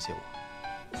应该感谢我？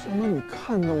什么？你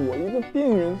看着我一个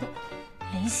病人，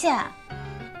林贤，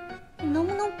你能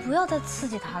不能不要再刺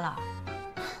激他了？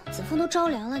子枫都着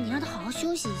凉了，你让他好好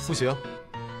休息一下。不行，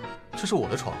这是我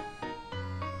的床。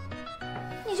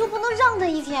你就不能让他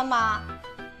一天吗？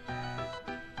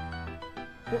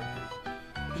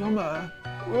小满，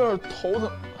我有点头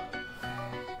疼，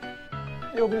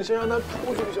要不你先让他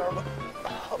出去一下吧，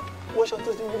我想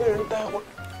自己一个人待会儿。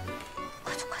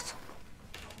快走，快走，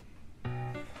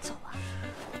走吧。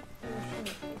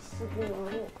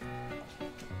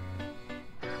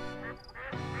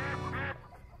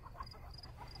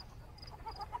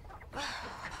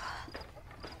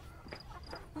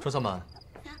周小满。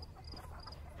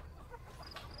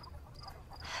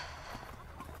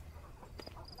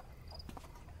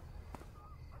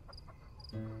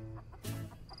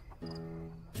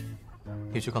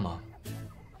你去干嘛？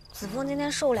子枫今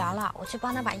天受凉了，我去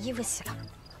帮她把衣服洗了。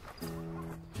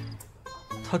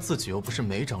她自己又不是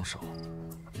没长手，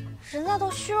人家都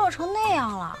虚弱成那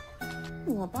样了，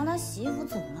我帮她洗衣服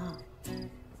怎么了？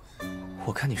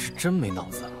我看你是真没脑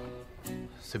子。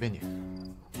随便你。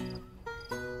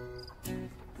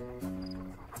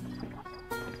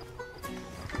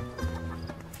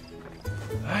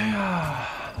哎呀，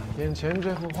眼前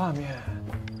这幅画面，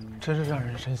真是让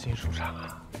人身心舒畅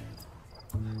啊！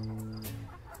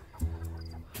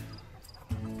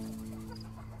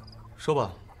说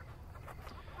吧，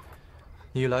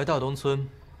你来大东村，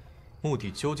目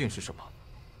的究竟是什么？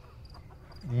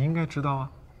你应该知道啊。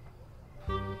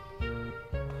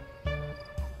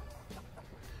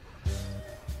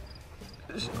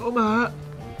小满，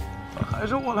还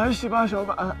是我来洗吧，小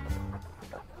满。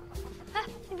哎，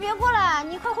你别过来，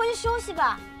你快回去休息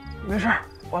吧。没事，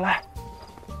我来。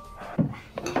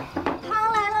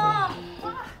汤来了，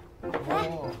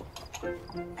来。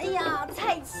哎呀，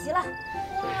菜齐了。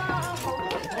哇，好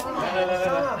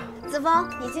多来。子枫，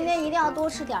你今天一定要多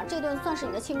吃点，这顿算是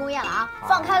你的庆功宴了啊！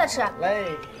放开了吃。来，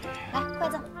筷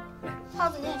子。耗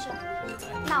子你也吃。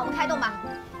那我们开动吧。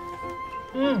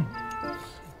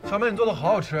小满，你做的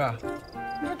好好吃啊！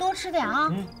你就多吃点啊。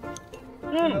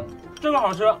这个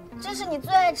好吃。这是你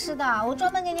最爱吃的，我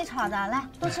专门给你炒的，来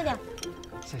多吃点。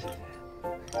谢谢。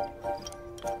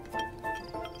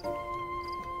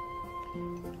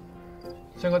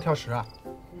仙哥挑食啊？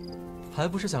还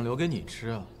不是想留给你吃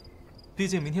啊！毕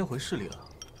竟明天回市里了，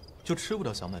就吃不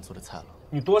到小满做的菜了。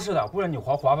你多吃点，不然你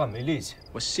滑滑板没力气。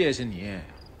我谢谢你，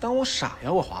当我傻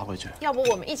呀？我滑回去。要不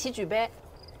我们一起举杯，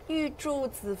预祝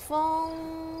子枫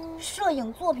摄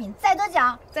影作品再得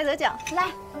奖，再得奖。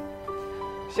来，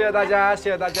谢谢大家，谢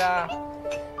谢大家。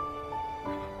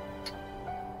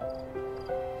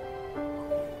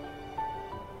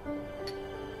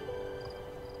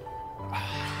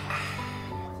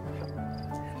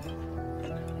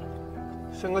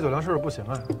仙哥酒量是不是不行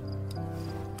啊？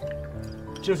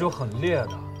这酒很烈的，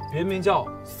别名叫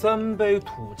3杯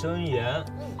吐真言。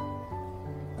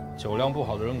酒量不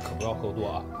好的人可不要喝多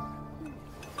啊。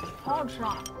好好吃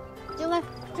啊！静薇，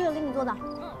这个给你做的。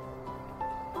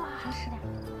哇，吃点。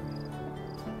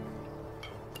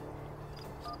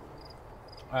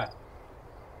哎，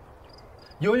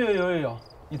有，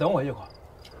你等我一会儿。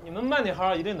你们慢点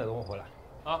哈，一定得等我回来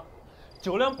啊！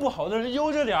酒量不好的人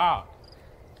悠着点儿。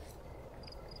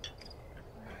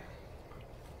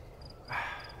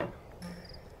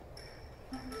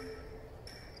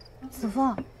子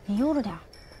枫，你悠着点。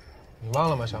你忘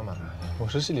了吗，小满？我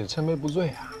是戏里的千杯不醉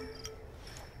呀。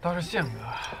倒是宪哥，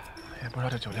也不知道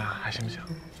这酒量还行不行。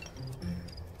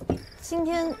今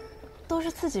天都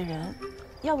是自己人，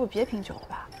要不别品酒了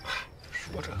吧？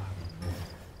说这。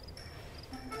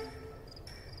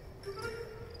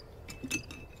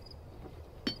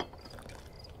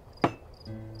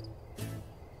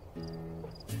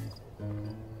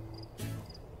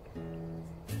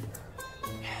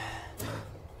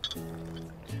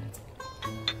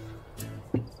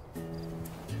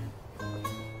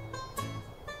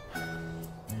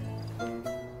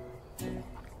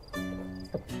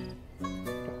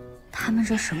他们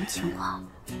这什么情况？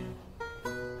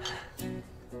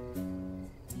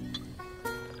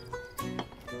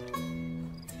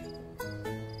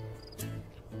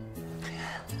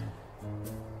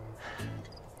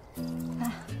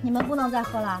哎，你们不能再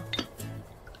喝了。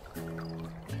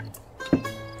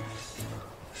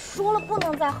说了不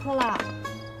能再喝了。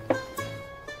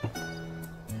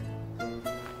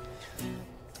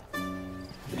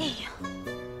哎呀！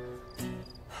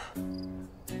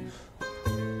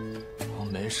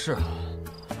没事。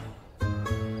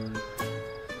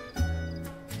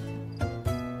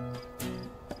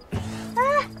哎，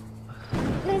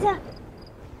林夏，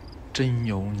真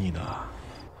有你的。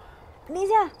林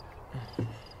夏，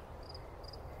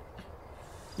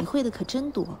你会的可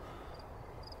真多。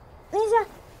林夏，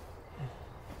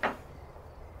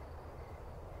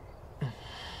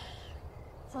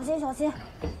小心小心，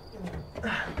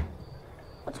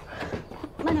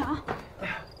慢点啊，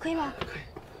可以吗？可以。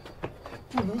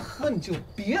不能喝你就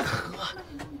别喝，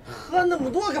喝那么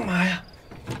多干嘛呀？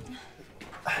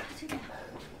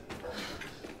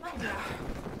慢点。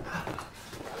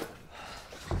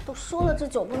都说了这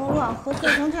酒不能乱喝，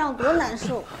醉成这样多难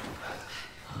受。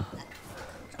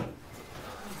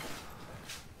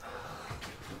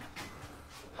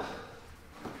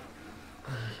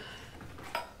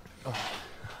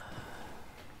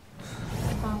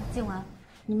静雯，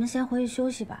你们先回去休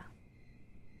息吧。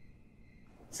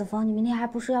子枫，你明天还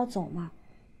不是要走吗？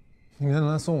你明天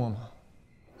能来送我吗？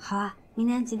好啊，明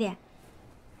天几点？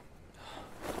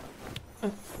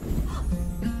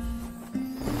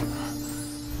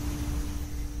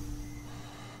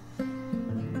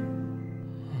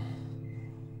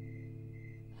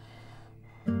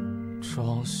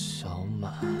庄小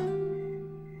满，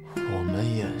我们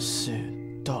演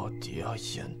戏到底要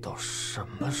演到什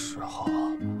么时候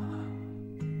啊？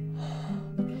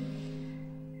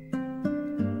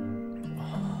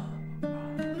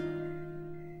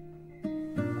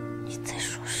你在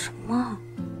说什么？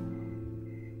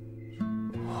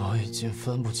我已经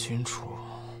分不清楚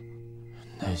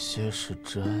哪些是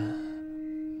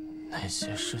真，哪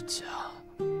些是假。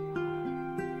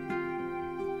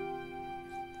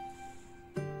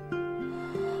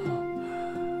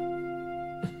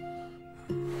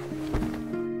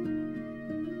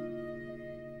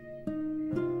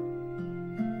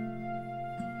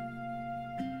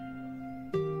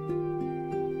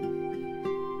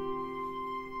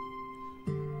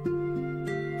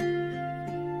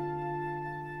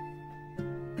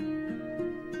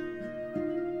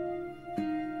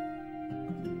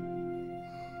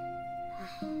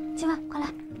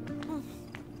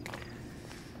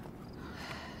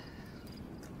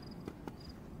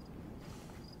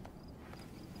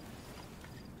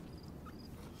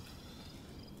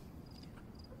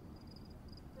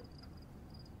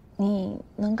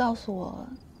能告诉我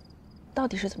到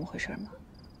底是怎么回事吗？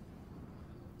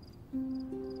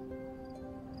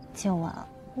静雯，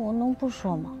我能不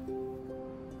说吗？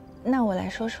那我来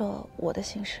说说我的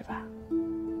心事吧。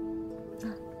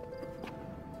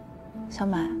小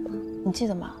满，你记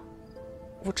得吗？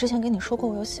我之前跟你说过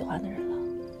我有喜欢的人了。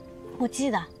我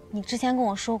记得你之前跟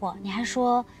我说过，你还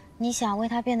说你想为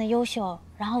他变得优秀，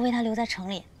然后为他留在城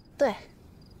里。对。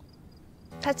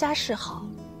他家世好，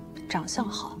长相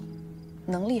好，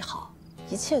能力好，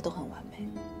一切都很完美。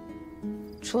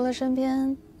除了身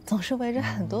边总是围着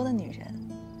很多的女人，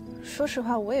说实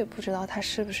话，我也不知道他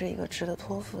是不是一个值得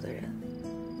托付的人。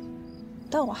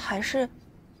但我还是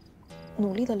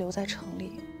努力的留在城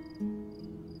里。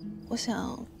我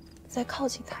想再靠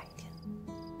近他一点。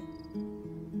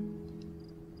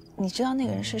你知道那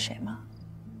个人是谁吗？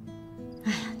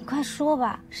哎呀，你快说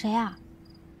吧，谁呀？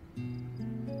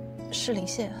是林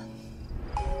宪。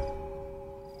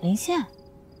林宪。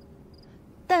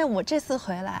但我这次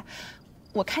回来，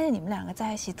我看见你们两个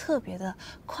在一起特别的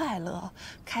快乐、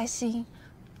开心，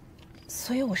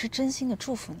所以我是真心的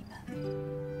祝福你们。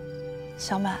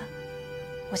小满，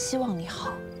我希望你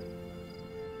好。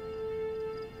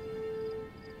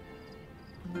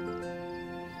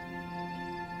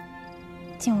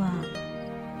静雯，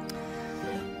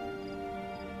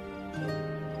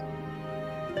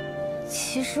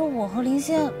其实我和林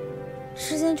宪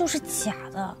之间就是假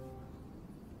的。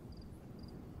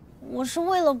我是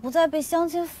为了不再被相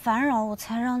亲烦扰，我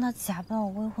才让他假扮我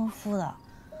未婚夫的。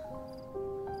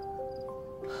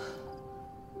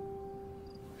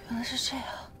原来是这样。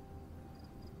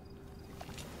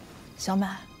小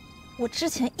满，我之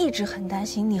前一直很担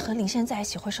心你和林宪在一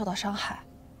起会受到伤害，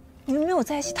你们没有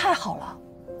在一起太好了。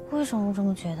为什么这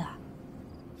么觉得？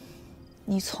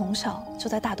你从小就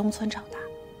在大东村长大，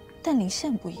但林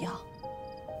宪不一样，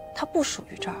他不属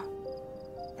于这儿，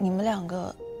你们两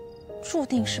个注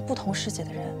定是不同世界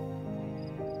的人。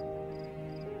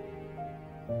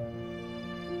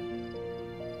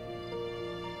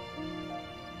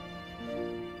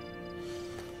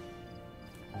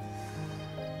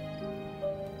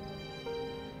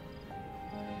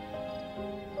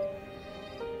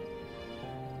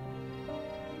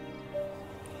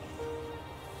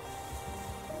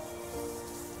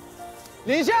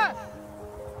林宪，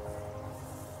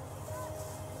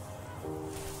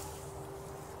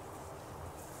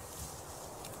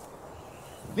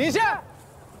林宪，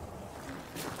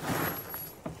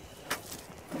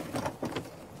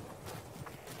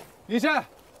林宪，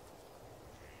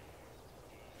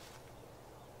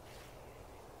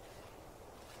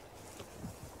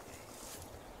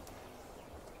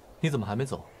你怎么还没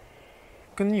走？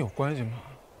跟你有关系吗？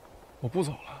我不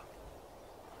走了。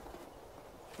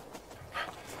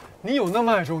你有那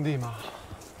么爱种地吗？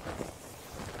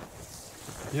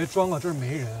别装了，这儿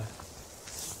没人。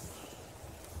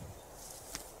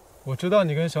我知道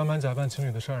你跟小满假扮情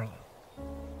侣的事儿了。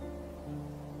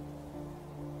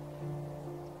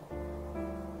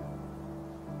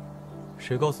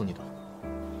谁告诉你的？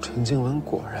陈静雯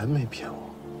果然没骗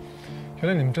我。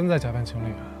原来你们真在假扮情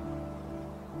侣啊！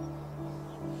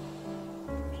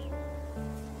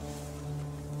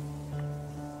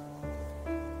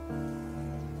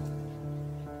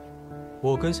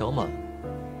我跟小满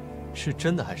是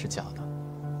真的还是假的？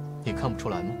你看不出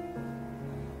来吗？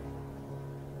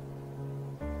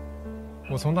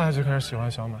我从大学就开始喜欢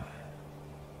小满，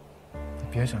你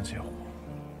别想结婚。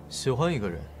喜欢一个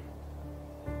人，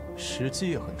时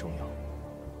机也很重要。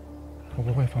我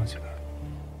不会放弃的。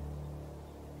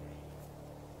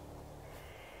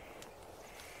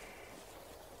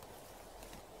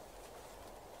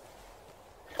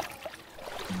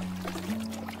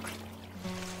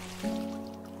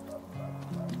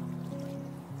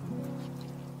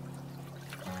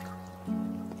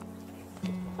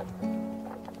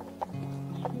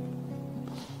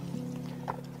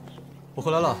我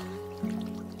回来了。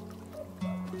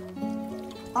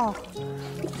哦，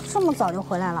这么早就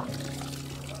回来了？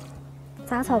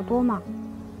杂草多吗？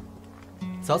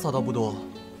杂草倒不多，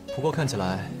不过看起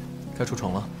来该除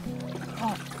虫了。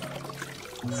哦，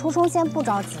除虫先不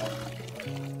着急。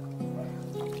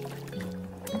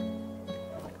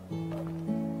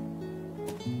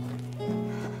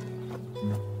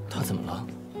他怎么了？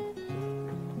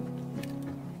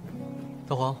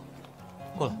大黄，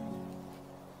过来。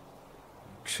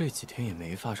这几天也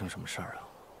没发生什么事儿啊。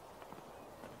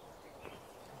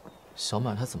小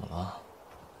满她怎么了？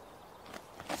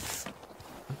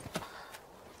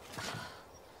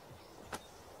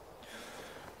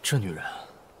这女人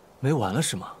没完了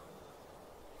是吗？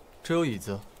这有椅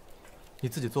子，你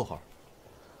自己坐会儿。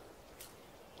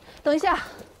等一下，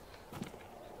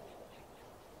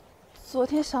昨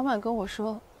天小满跟我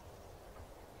说，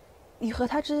你和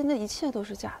他之间的一切都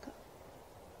是假的，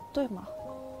对吗？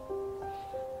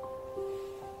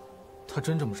他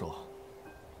真这么说？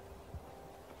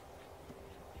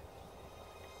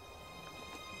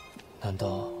难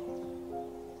道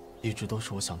一直都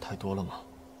是我想太多了吗？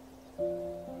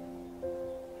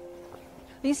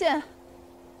林宪，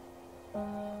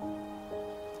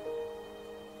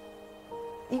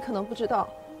你可能不知道，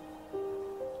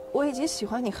我已经喜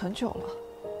欢你很久了。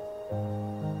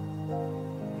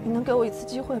你能给我一次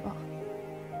机会吗？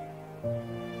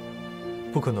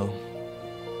不可能，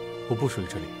我不属于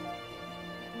这里。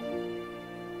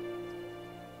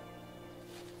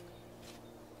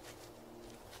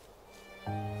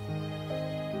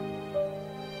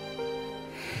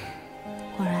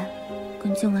果然，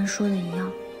跟静雯说的一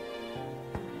样。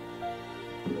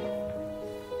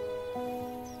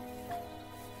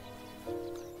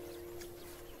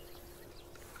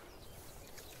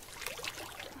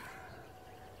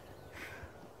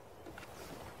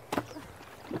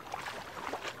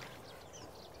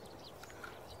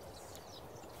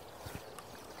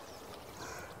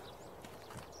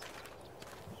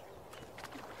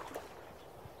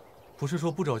不是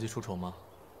说不着急出丑吗？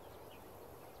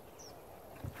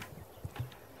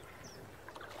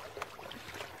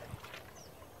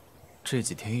这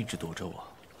几天一直躲着我，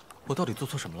我到底做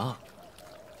错什么了？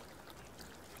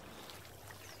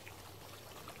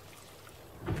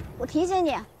我提醒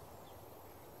你，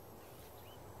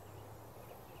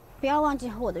不要忘记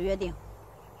和我的约定。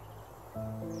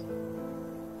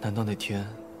难道那天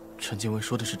陈静雯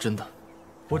说的是真的？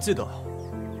我记得，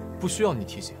不需要你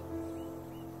提醒。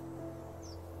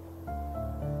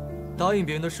答应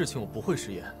别人的事情我不会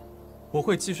食言，我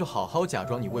会继续好好假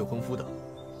装你未婚夫的。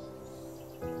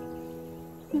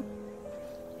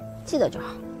记得就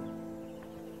好。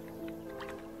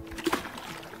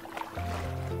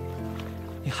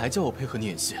你还叫我配合你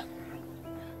演戏？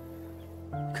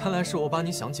看来是我把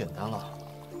你想简单了。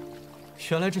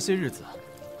原来这些日子，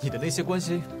你的那些关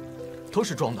系都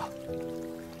是装的。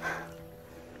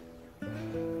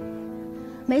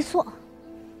没错，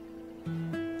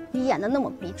你演的那么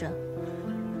逼真，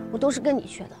我都是跟你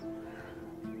学的。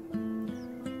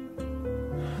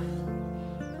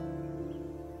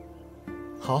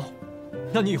好，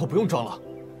那你以后不用装了。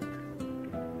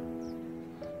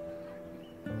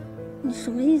你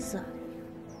什么意思啊？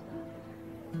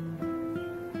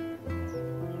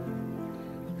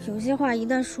有些话一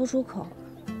旦说出口，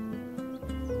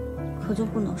可就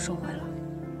不能收回了。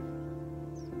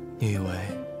你以为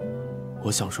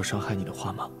我想说伤害你的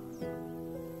话吗？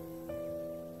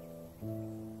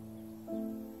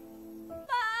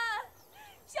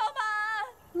小满，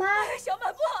妈，小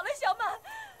满不好了，小满，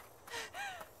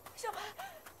小满，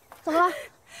怎么了？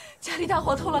家里大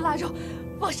火偷了腊肉，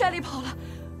往山里跑了，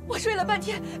我追了半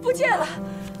天不见了。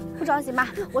不着急，妈，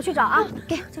我去找啊。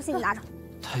给，这些你拿着。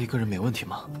他一个人没问题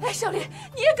吗？哎，小林，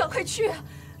你也赶快去啊，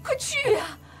快去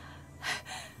呀！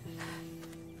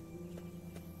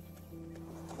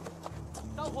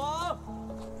大黄，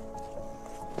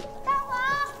大黄，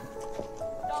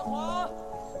大黄，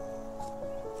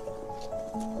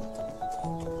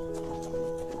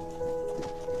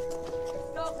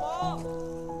大黄，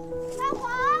大黄，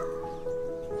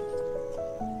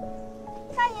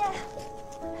大爷，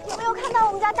有没有看到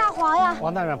我们家大黄呀？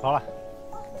往那边跑了。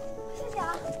谢谢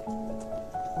啊。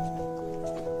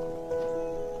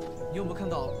你有没有看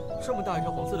到这么大一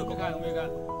条黄色的狗？没看，没看。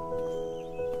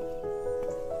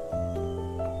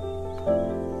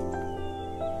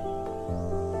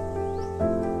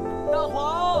大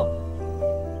黄，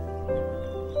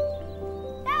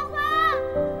大黄，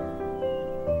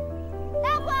大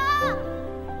黄，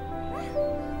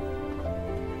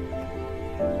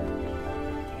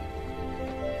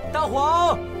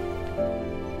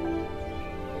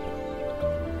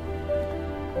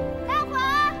大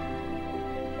黄。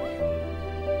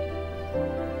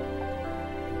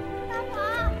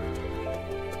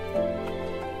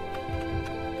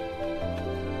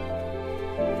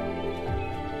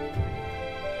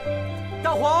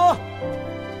大黄，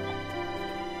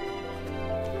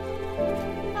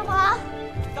大黄，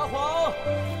大黄，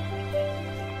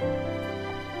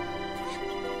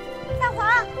大黄！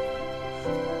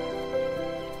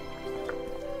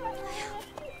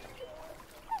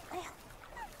哎呀，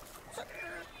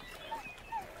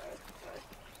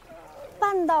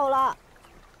绊倒了。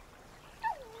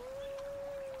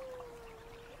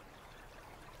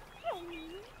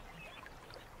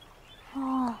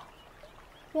哦。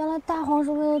原来大黄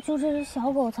是为了救这只小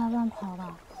狗才乱跑的。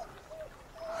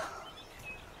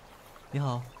你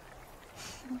好。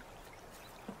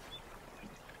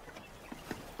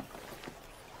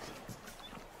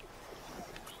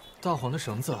大黄的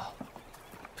绳子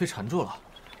被缠住了。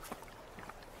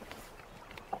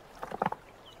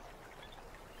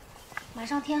马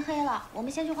上天黑了，我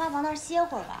们先去花房那儿歇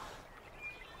会儿吧。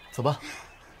走吧。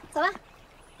走吧。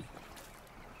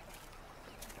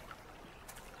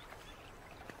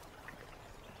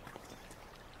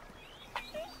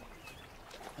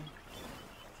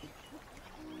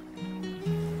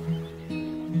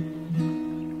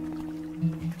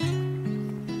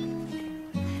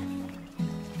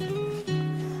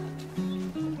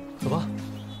走吧。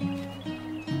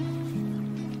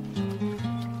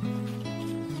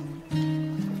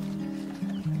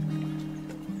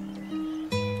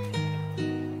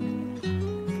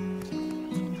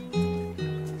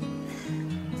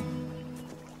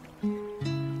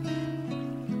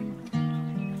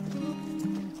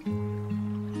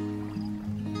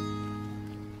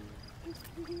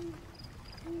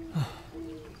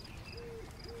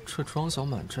这庄小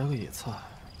满摘个野菜，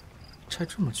摘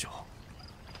这么久，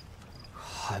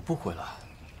还不回来，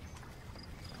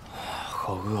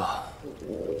好饿。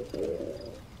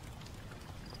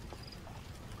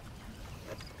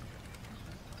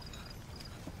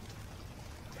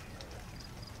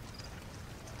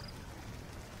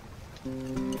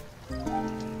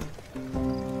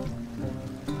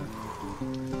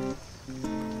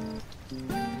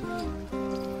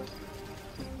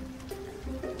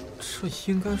这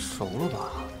应该熟了吧？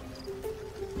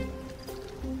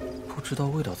不知道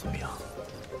味道怎么样。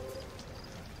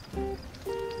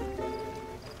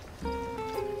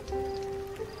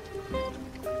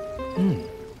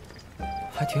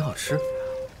还挺好吃。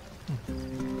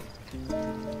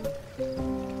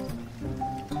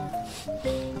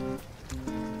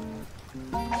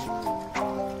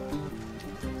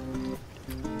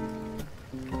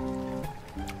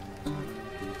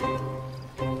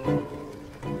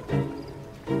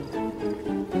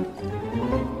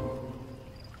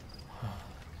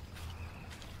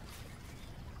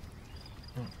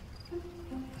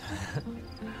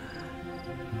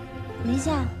等一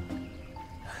下，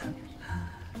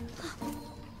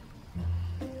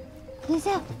等一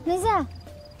下，等一下，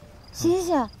醒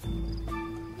醒！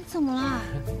你怎么了？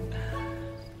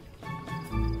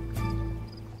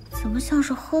怎么像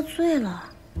是喝醉了？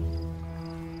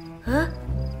哎，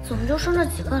怎么就剩这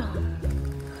几个了？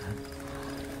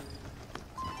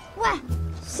喂，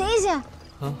醒一醒！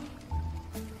啊？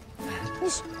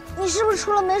你是不是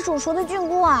吃了没煮熟的菌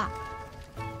菇啊？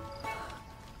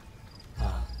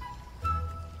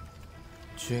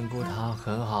菌菇汤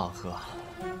很好喝，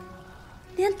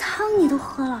连汤你都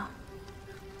喝了。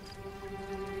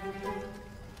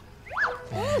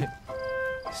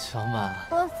小满，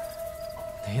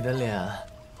你的脸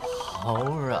好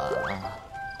软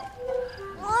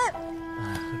啊！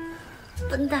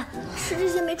笨蛋，吃这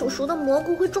些没煮熟的蘑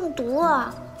菇会中毒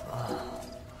啊！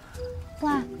喂，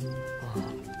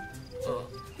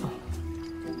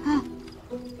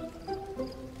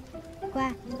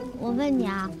乖，我问你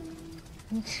啊。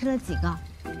你吃了几个？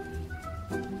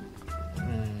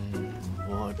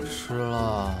我吃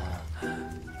了，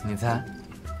你猜？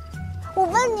我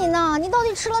问你呢，你到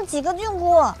底吃了几个菌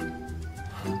菇？1、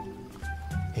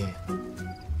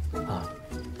2、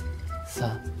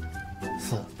3、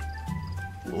4、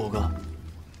5个。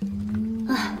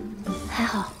哎，还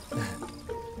好。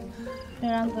虽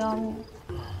然不要命，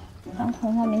但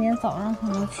恐怕明天早上可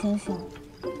能清醒。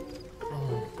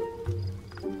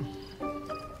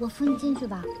我扶你进去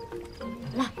吧，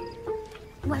来，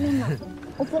外面冷，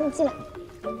我扶你进来。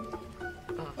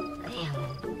哎呀，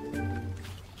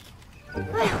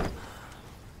哎呀，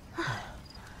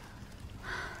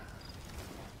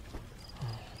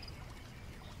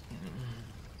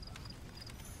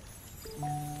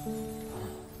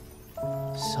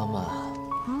小满，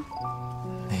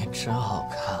你真好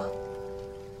看。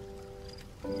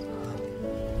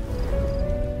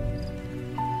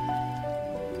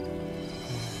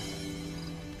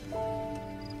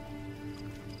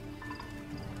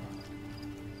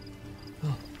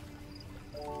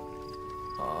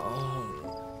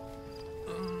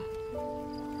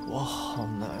我好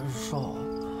难受。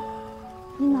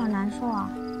你哪难受啊？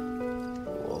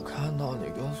我看到你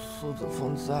跟苏子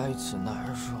峰在一起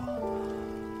难受，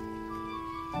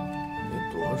你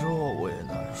躲着我我也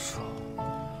难受。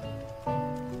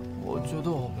我觉得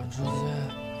我们之间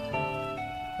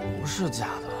不是假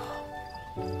的。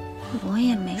我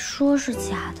也没说是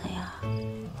假的呀。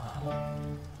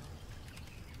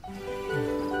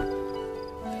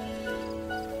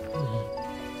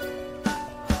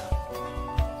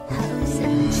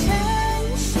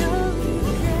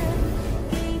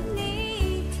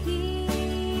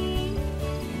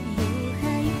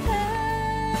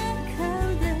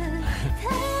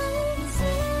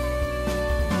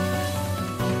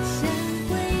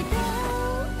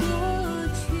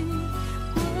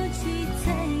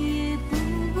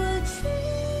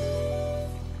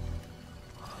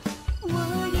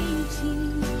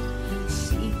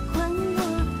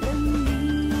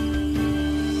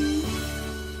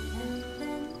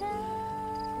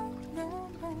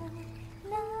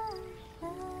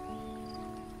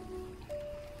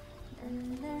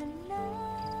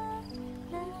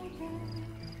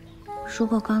如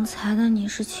果刚才的你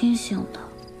是清醒的，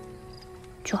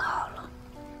就好了。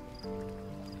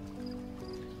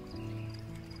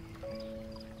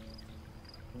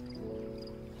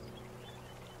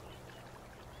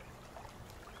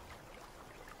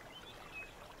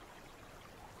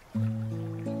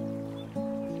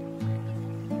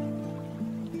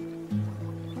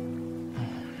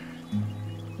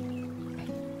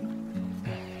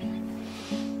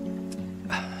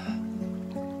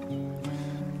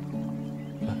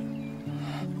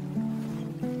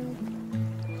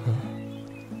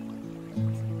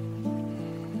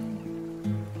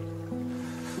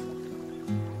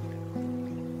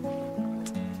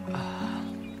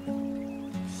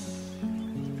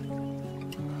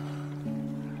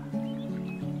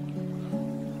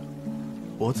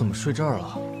我怎么睡这儿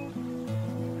了？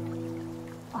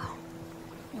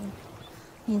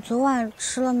你昨晚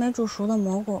吃了没煮熟的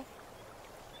蘑菇。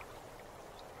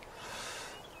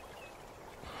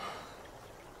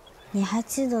你还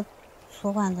记得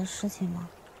昨晚的事情吗？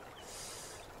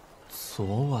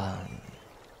昨晚。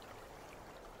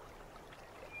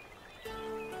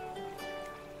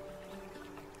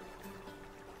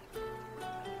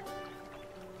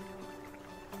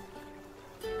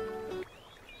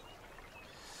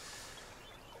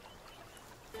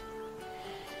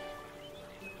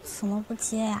 怎么不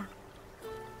接呀？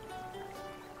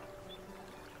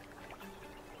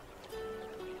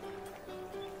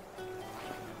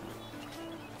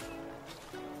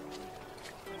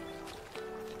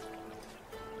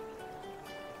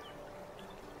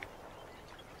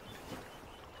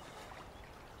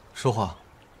说话。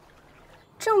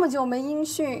这么久没音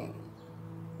讯，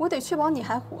我得确保你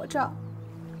还活着。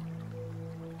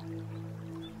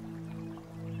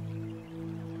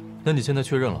那你现在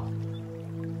确认了？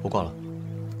 我挂了。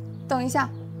等一下，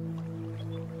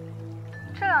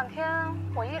这2天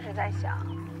我一直在想，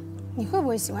你会不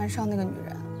会喜欢上那个女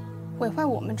人，毁坏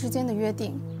我们之间的约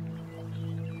定？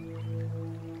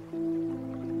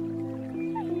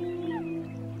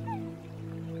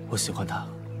我喜欢她，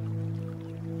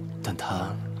但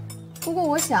她……不过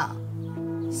我想，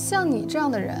像你这样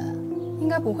的人，应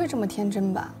该不会这么天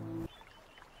真吧？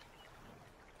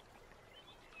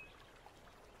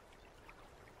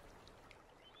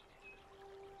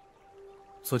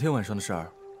 昨天晚上的事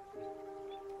儿，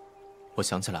我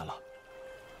想起来了。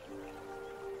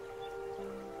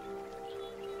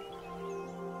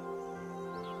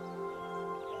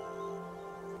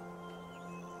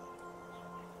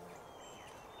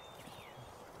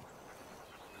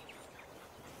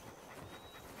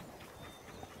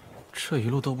这一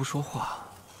路都不说话，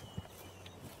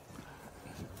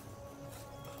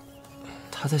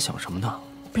他在想什么呢？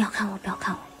不要看我，不要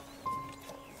看我。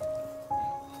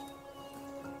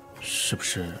 是不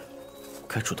是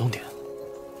该主动点？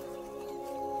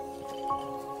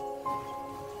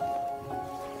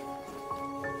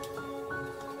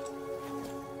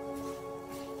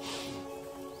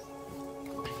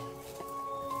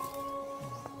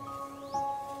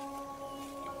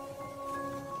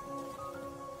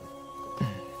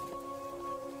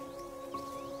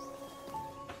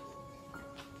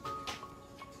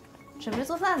准备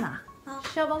做饭呢，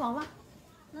需要帮忙吗？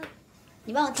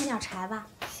你帮我添点柴吧。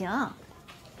行。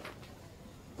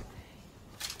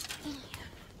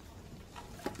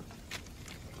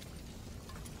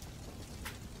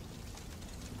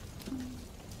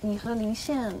 你和林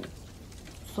宪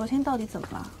昨天到底怎么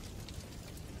了？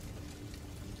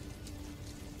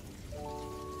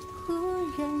忽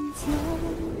然间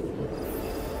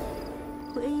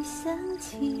会想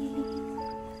起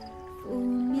拂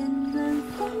面暖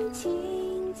风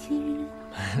轻轻，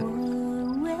我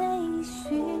微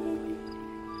醺，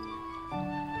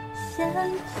想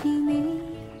起你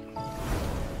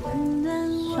温暖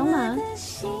我的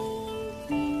心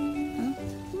灵，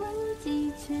忘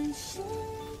记全世界。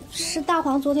 是大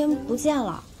黄昨天不见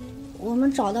了，我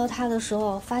们找到他的时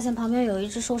候，发现旁边有一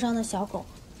只受伤的小狗。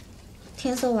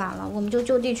天色晚了，我们就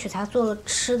就地取材做了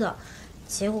吃的，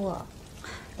结果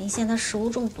林宪他食物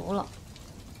中毒了。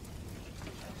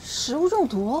食物中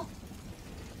毒？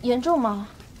严重吗？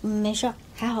没事，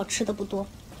还好吃的不多。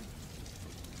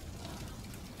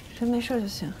人没事就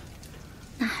行。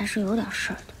那还是有点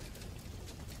事儿的。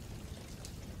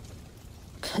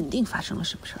肯定发生了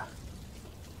什么事儿。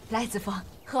来，子枫。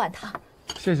 喝碗汤，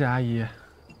谢谢阿姨。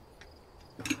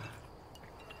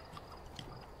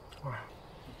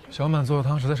小满做的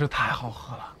汤实在是太好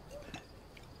喝了。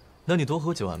那你多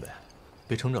喝几碗呗，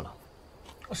别撑着了。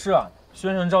是啊，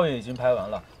宣传照也已经拍完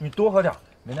了，你多喝点，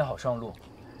明天好上路。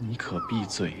你可闭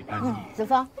嘴吧你！子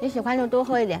枫，你喜欢就多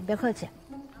喝一点，别客气。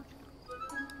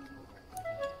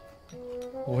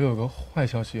我有个坏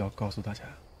消息要告诉大家。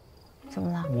怎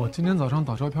么了？我今天早上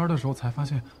导照片的时候才发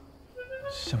现，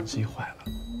相机坏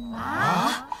了。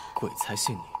啊！鬼才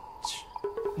信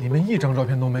你！里面一张照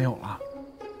片都没有了。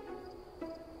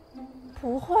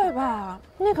不会吧？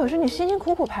那可是你辛辛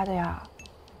苦苦拍的呀！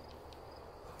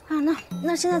啊，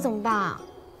那现在怎么办啊？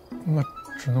那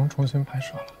只能重新拍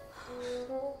摄了。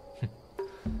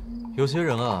有些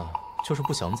人啊，就是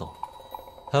不想走。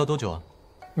还要多久啊？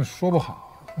那说不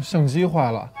好，相机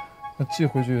坏了，那寄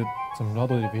回去怎么着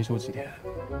都得维修几天。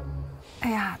哎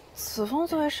呀，子枫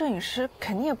作为摄影师，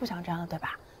肯定也不想这样的，对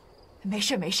吧？没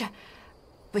事没事，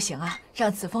不行啊，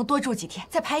让子枫多住几天，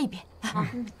再拍一遍。啊，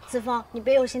子枫，你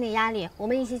别有心理压力，我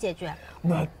们一起解决。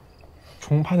那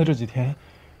重拍的这几天，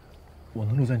我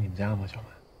能住在你们家吗，小满？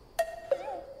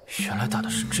原来打的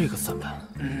是这个算盘。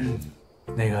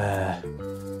那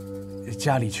个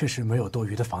家里确实没有多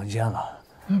余的房间了。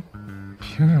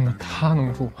凭什么他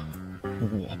能住，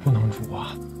我不能住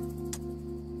啊？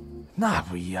那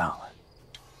不一样啊！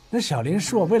那小林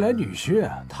是我未来女婿，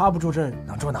他不住这儿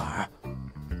能住哪儿？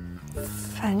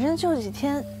反正就几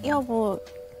天，要不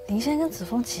林先跟子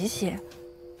枫挤挤？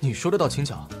你说的倒轻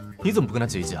巧，你怎么不跟他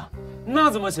挤一挤啊？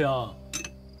那怎么行？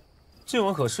静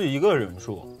雯可是一个人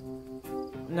住，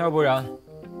要不然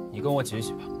你跟我挤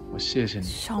挤吧。我谢谢你。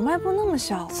小卖部那么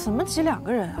小，怎么挤2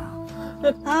个人啊？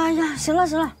哎呀，行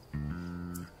了，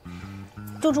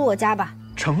就住我家吧。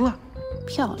成了，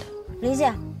漂亮。林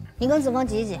姐，你跟子枫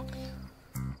挤一挤。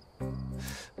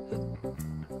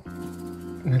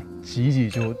那挤一挤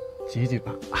就挤一挤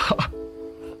吧。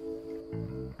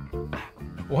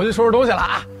我回去收拾东西了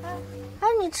啊！哎，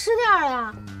你吃点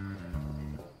呀。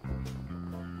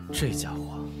这家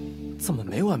伙怎么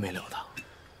没完没了的？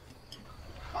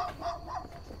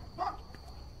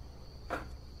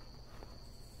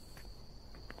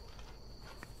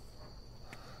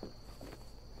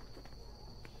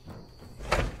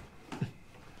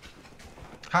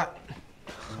嗨，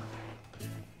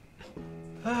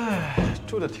哎，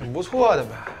住的挺不错的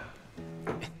嘛。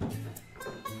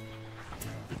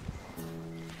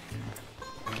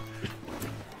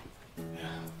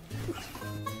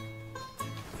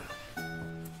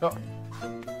哟，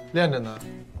练着呢。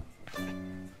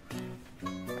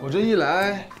我这一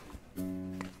来，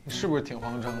你是不是挺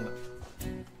慌张的？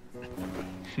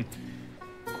哼，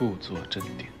故作镇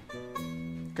定。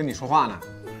跟你说话呢。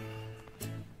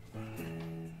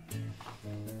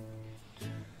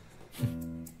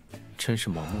真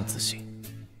是盲目自信。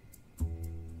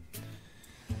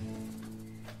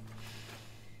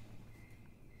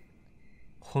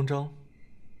慌张？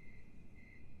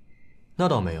那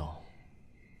倒没有，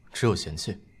只有嫌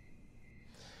弃。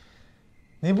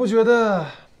你不觉得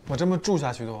我这么住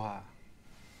下去的话，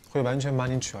会完全把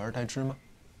你取而代之吗？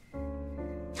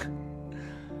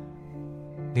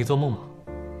你做梦吗？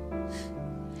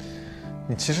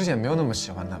你其实也没有那么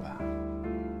喜欢他吧？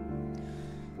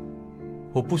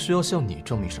我不需要向你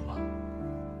证明什么。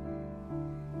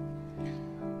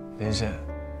林羡，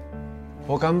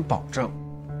我敢保证，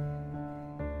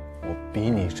我比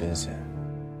你真心。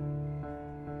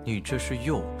你这是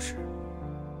幼稚。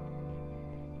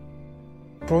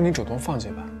不如你主动放弃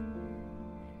吧，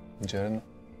你觉得呢？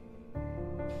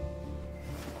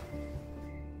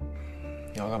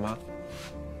你要干嘛？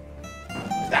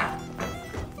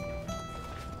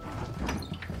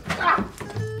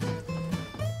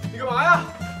你干嘛呀？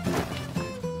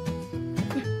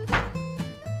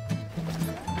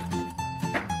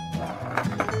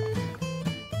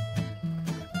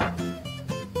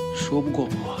说不过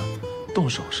我，动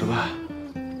手是吧？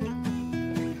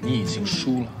你已经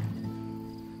输了。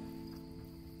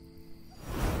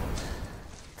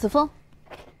子枫，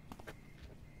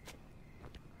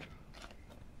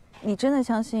你真的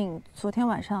相信昨天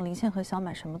晚上林羡和小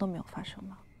满什么都没有发生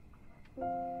吗？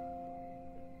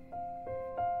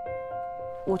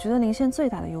我觉得林羡最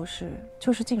大的优势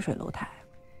就是近水楼台。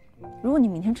如果你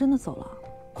明天真的走了，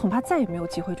恐怕再也没有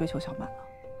机会追求小满了。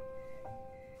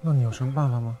那你有什么办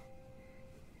法吗？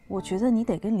我觉得你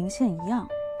得跟林羡一样，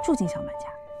住进小满家。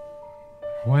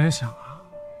我也想啊，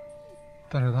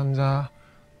但是他们家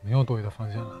没有多余的房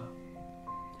间了。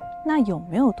那有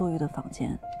没有多余的房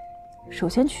间，首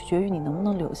先取决于你能不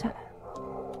能留下来。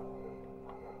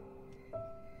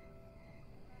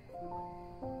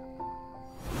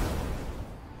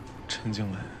陈静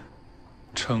雯，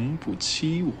诚不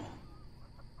欺我。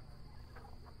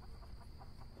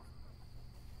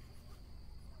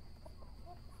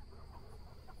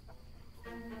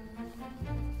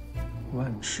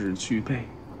万事俱备，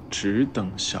只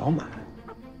等小满。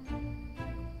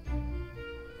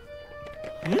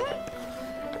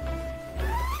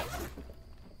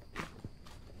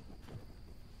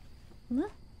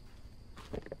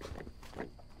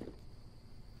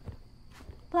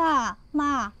爸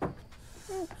妈，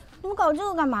你们搞这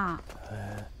个干嘛？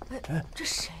这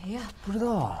谁呀？不知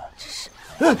道啊。这是。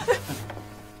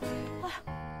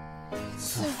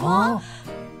子枫，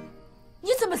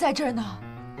你怎么在这儿呢？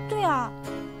对啊，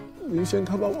林仙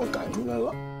他把我赶出来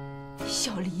了。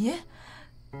小林，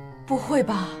不会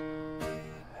吧？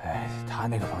哎，他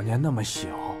那个房间那么小，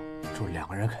住2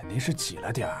个人肯定是挤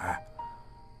了点儿。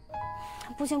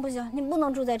不行不行，你不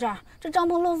能住在这儿，这帐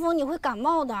篷漏风你会感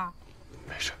冒的。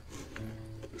没事，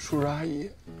叔叔阿姨，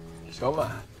小满，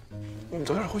你们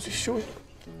早点回去休息，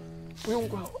不用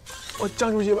管我，我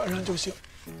将就1晚上就行。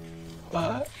晚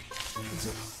安。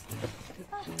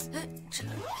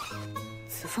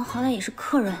子枫好歹也是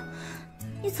客人，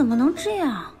你怎么能这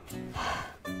样？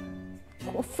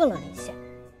过分了，林夏。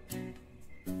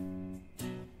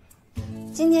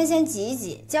今天先挤一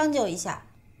挤，将就一下，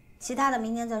其他的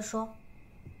明天再说。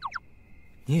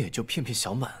你也就骗骗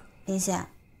小满。林夏，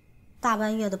大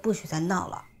半月的不许再闹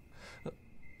了。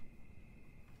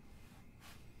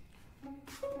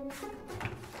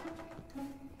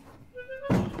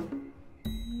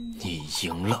你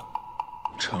赢了，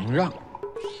承让。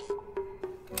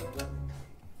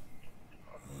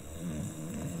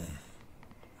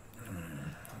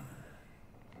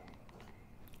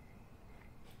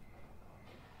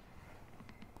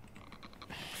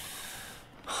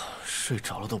睡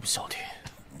着了都不消停。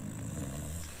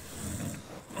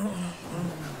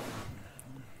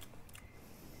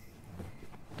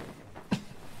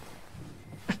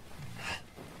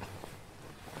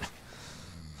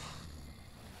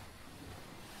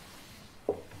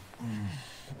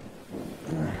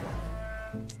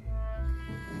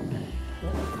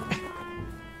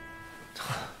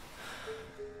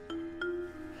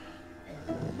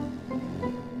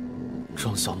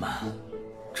庄小满，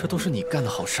这都是你干的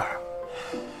好事儿，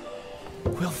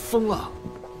我要疯了！